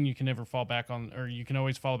 And I mean, you can never fall back on, or you can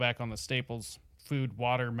always fall back on the staples: food,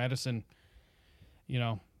 water, medicine. You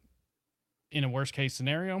know, in a worst case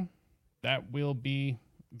scenario, that will be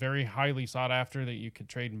very highly sought after that you could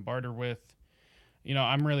trade and barter with.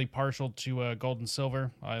 I'm really partial to gold and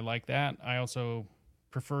silver. I like that. I also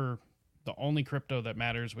prefer the only crypto that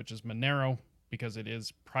matters, which is Monero. because it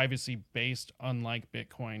is privacy based, unlike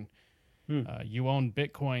Bitcoin. Hmm. You own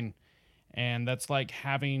Bitcoin, and that's like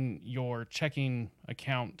having your checking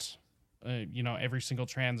account, every single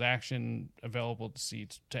transaction available to see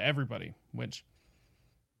to everybody, which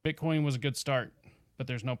Bitcoin was a good start, but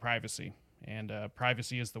there's no privacy. And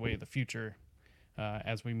privacy is the way of the future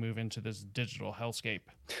as we move into this digital hellscape.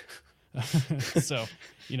 So,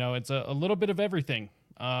 it's a little bit of everything.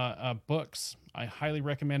 Books. I highly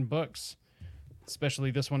recommend books,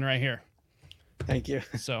 especially this one right here. Thank you.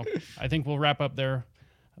 So I think we'll wrap up there.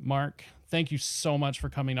 Mark, thank you so much for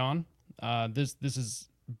coming on. This has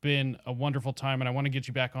been a wonderful time, and I want to get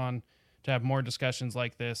you back on to have more discussions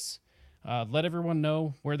like this. Let everyone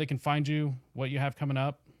know where they can find you, what you have coming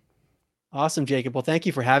up. Awesome, Jacob. Well, thank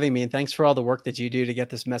you for having me, and thanks for all the work that you do to get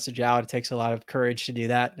this message out. It takes a lot of courage to do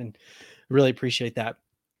that, and really appreciate that.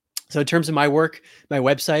 So in terms of my work, my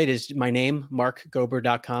website is my name,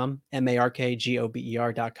 markgober.com,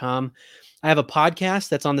 markgober.com. I have a podcast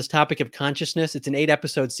that's on this topic of consciousness. It's an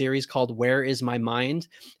 8-episode series called Where Is My Mind?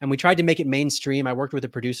 And we tried to make it mainstream. I worked with a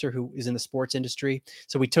producer who is in the sports industry.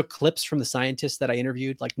 So we took clips from the scientists that I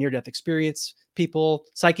interviewed, like near-death experience people,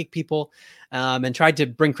 psychic people, and tried to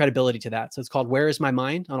bring credibility to that. So it's called Where Is My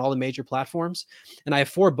Mind on all the major platforms. And I have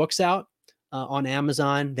 4 books out on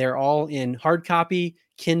Amazon. They're all in hard copy,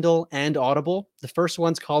 Kindle, and Audible. The first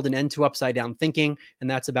one's called An End to Upside Down Thinking, and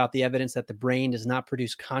that's about the evidence that the brain does not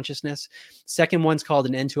produce consciousness. Second one's called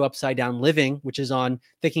An End to Upside Down Living, which is on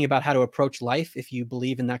thinking about how to approach life if you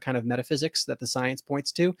believe in that kind of metaphysics that the science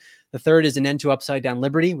points to. The third is An End to Upside Down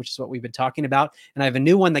Liberty, which is what we've been talking about. And I have a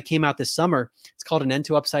new one that came out this summer. It's called An End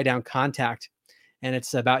to Upside Down Contact. And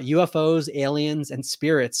it's about UFOs, aliens, and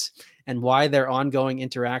spirits, and why their ongoing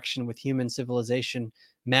interaction with human civilization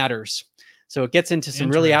matters. So it gets into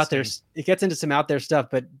some really out there, it gets into some out there stuff,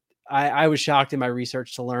 but I was shocked in my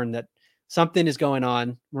research to learn that something is going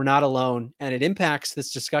on. We're not alone. And it impacts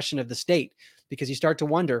this discussion of the state, because you start to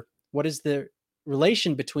wonder, what is the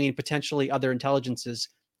relation between potentially other intelligences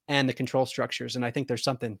and the control structures? And I think there's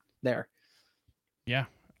something there. Yeah.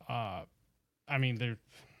 I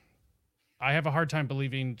have a hard time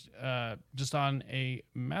believing just on a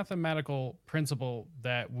mathematical principle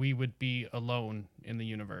that we would be alone in the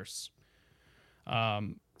universe.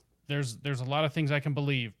 There's a lot of things I can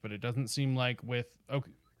believe, but it doesn't seem like with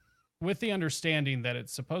the understanding that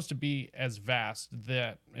it's supposed to be as vast,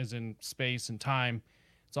 that as in space and time,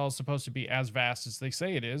 it's all supposed to be as vast as they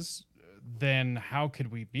say it is, then how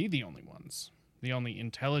could we be the only ones, the only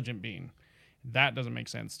intelligent being? That doesn't make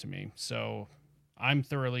sense to me. So I'm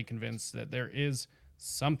thoroughly convinced that there is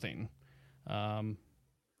something. And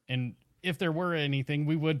if there were anything,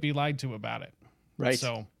 we would be lied to about it. Right.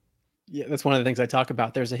 So yeah, that's one of the things I talk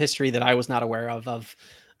about. There's a history that I was not aware of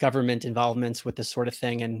government involvements with this sort of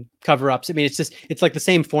thing and cover-ups. I mean, it's like the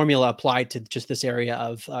same formula applied to just this area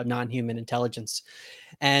of non-human intelligence.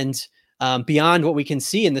 And beyond what we can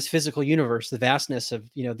see in this physical universe, the vastness of,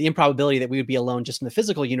 the improbability that we would be alone just in the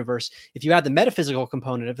physical universe. If you add the metaphysical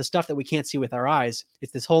component of the stuff that we can't see with our eyes,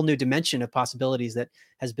 it's this whole new dimension of possibilities that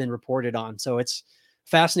has been reported on. So it's a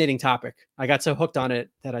fascinating topic. I got so hooked on it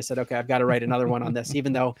that I said, okay, I've got to write another one on this,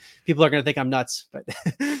 even though people are going to think I'm nuts, but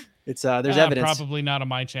it's there's evidence. Probably not on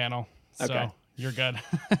my channel. So okay. You're good.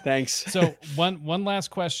 Thanks. So one last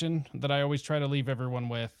question that I always try to leave everyone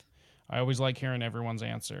with. I always like hearing everyone's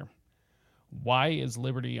answer. Why is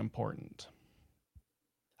liberty important?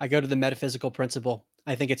 I go to the metaphysical principle.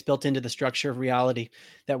 I think it's built into the structure of reality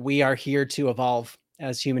that we are here to evolve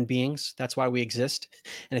as human beings. That's why we exist.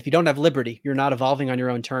 And if you don't have liberty, you're not evolving on your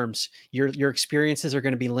own terms. Your experiences are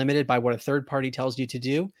going to be limited by what a third party tells you to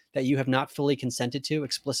do that you have not fully consented to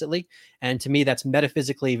explicitly. And to me, that's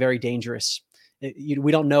metaphysically very dangerous.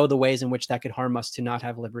 We don't know the ways in which that could harm us to not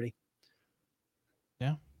have liberty.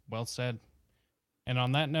 Yeah, well said. And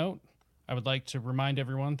on that note, I would like to remind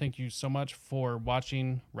everyone, thank you so much for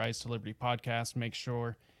watching Rise to Liberty podcast. Make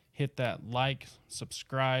sure hit that like,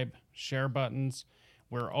 subscribe, share buttons.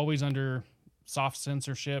 We're always under soft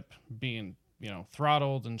censorship, being,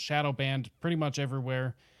 throttled and shadow banned pretty much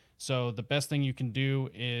everywhere. So the best thing you can do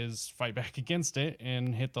is fight back against it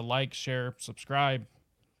and hit the like, share, subscribe.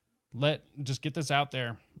 Just get this out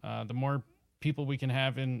there. The more people we can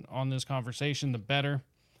have on this conversation, the better.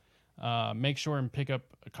 Make sure and pick up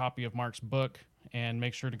a copy of Mark's book, and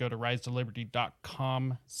make sure to go to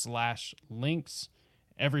risetoliberty.com/links.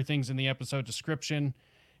 Everything's in the episode description.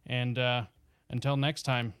 And until next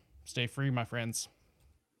time, stay free, my friends.